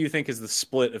what do you think is the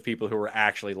split of people who are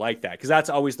actually like that? Because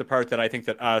that's always the part that I think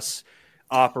that us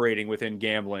operating within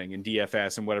gambling and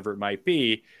DFS and whatever it might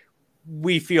be,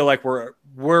 we feel like we're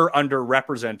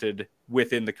underrepresented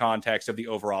within the context of the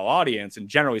overall audience. And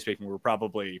generally speaking, we're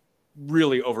probably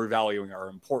really overvaluing our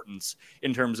importance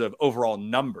in terms of overall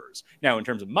numbers. Now, in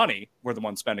terms of money, we're the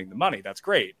ones spending the money. That's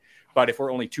great. But if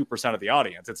we're only 2% of the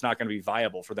audience, it's not going to be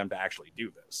viable for them to actually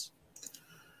do this.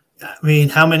 I mean,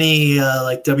 how many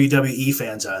like WWE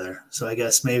fans are there? So I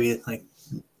guess maybe like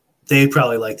they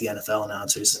probably like the NFL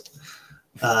announcers.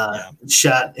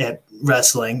 Shot at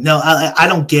wrestling. No, I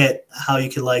don't get how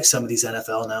you could like some of these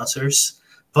NFL announcers,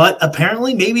 but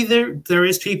apparently maybe there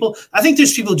is people. I think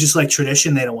there's people just like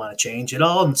tradition. They don't want to change it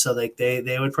all, and so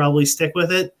they would probably stick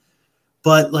with it.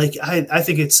 But like I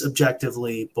think it's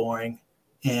objectively boring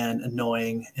and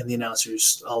annoying, and the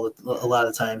announcers a lot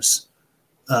of times.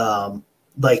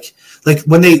 Like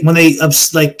when they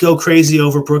like go crazy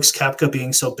over Brooks Koepka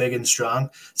being so big and strong.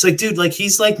 It's like, dude, like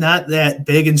he's like not that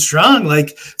big and strong.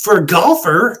 Like for a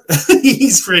golfer,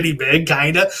 he's pretty big,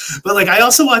 kind of. But like I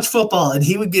also watch football, and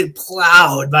he would get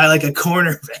plowed by like a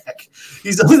cornerback.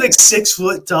 He's only like 6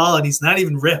 foot tall, and he's not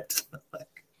even ripped.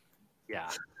 Yeah.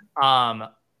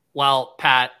 Well,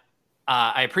 Pat,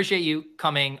 I appreciate you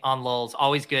coming on Lulz.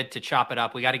 Always good to chop it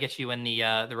up. We got to get you in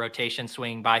the rotation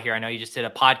swing by here. I know you just did a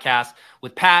podcast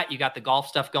with Pat. You got the golf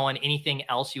stuff going. Anything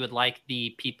else you would like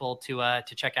the people to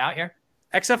check out here?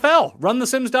 XFL,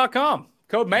 runthesims.com.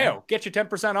 Code Mayo. Get you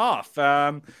 10% off.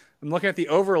 I'm looking at the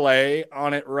overlay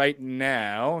on it right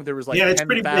now. There was like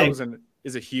 10,000.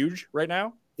 Is it huge right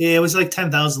now? Yeah, it was like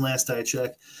 10,000 last I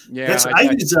checked. Yeah, I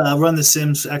use Run the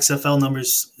Sims XFL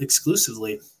numbers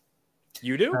exclusively.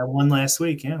 You do? I won last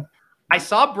week, yeah. I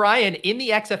saw Brian in the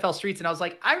XFL streets, and I was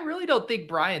like, I really don't think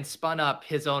Brian spun up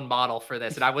his own model for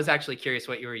this. And I was actually curious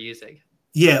what you were using.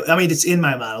 Yeah, I mean, it's in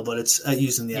my model, but it's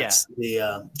using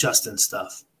the Justin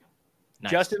stuff.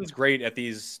 Nice. Justin's great at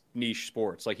these niche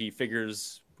sports. Like he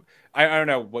figures, I don't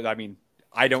know what I mean.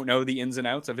 I don't know the ins and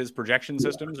outs of his projection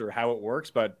systems or how it works,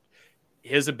 but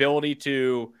his ability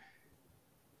to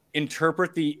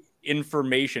interpret the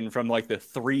information from like the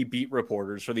 3 beat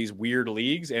reporters for these weird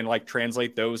leagues and like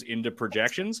translate those into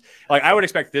projections. Like I would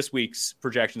expect this week's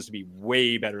projections to be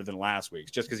way better than last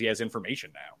week's just because he has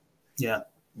information now.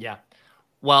 Yeah.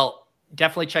 Well,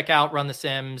 definitely check out Run the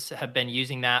Sims. Have been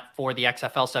using that for the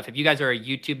XFL stuff. If you guys are a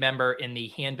YouTube member in the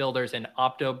Hand Builders and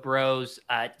Opto Bros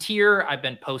tier, I've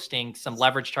been posting some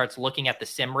leverage charts looking at the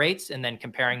sim rates and then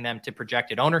comparing them to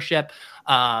projected ownership.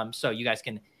 So you guys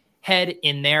can head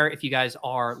in there if you guys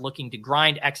are looking to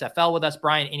grind XFL with us.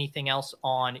 Brian, anything else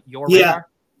on your radar?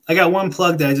 I got one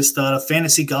plug that I just thought of.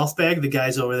 Fantasy Golf Bag, the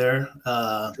guys over there.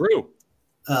 Drew.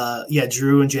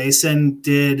 Drew and Jason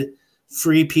did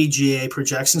free PGA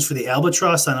projections for the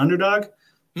Albatross on Underdog,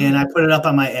 and I put it up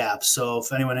on my app. So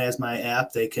if anyone has my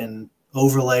app, they can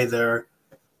overlay their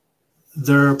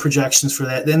projections for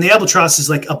that. Then the Albatross is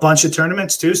like a bunch of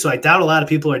tournaments too, so I doubt a lot of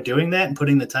people are doing that and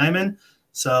putting the time in.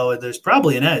 So there's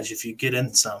probably an edge if you get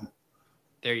in some.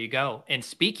 There you go. And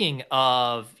speaking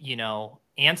of,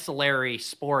 ancillary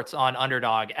sports on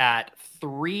Underdog at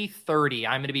 3:30,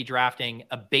 I'm going to be drafting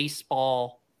a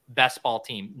baseball best ball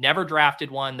team. Never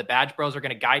drafted one. The Badge Bros are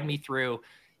going to guide me through.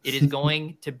 It is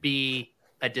going to be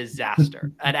a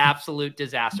disaster, an absolute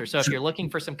disaster. So if you're looking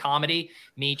for some comedy,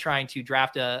 me trying to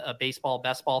draft a baseball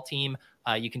best ball team,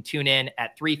 you can tune in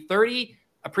at 3:30.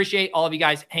 Appreciate all of you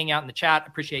guys hanging out in the chat.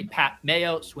 Appreciate Pat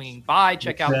Mayo swinging by.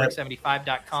 Check out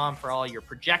Brick75.com for all your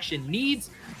projection needs.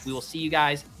 We will see you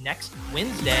guys next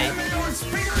Wednesday. Pat Mayo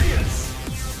Experience.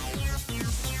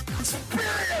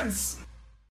 Experience.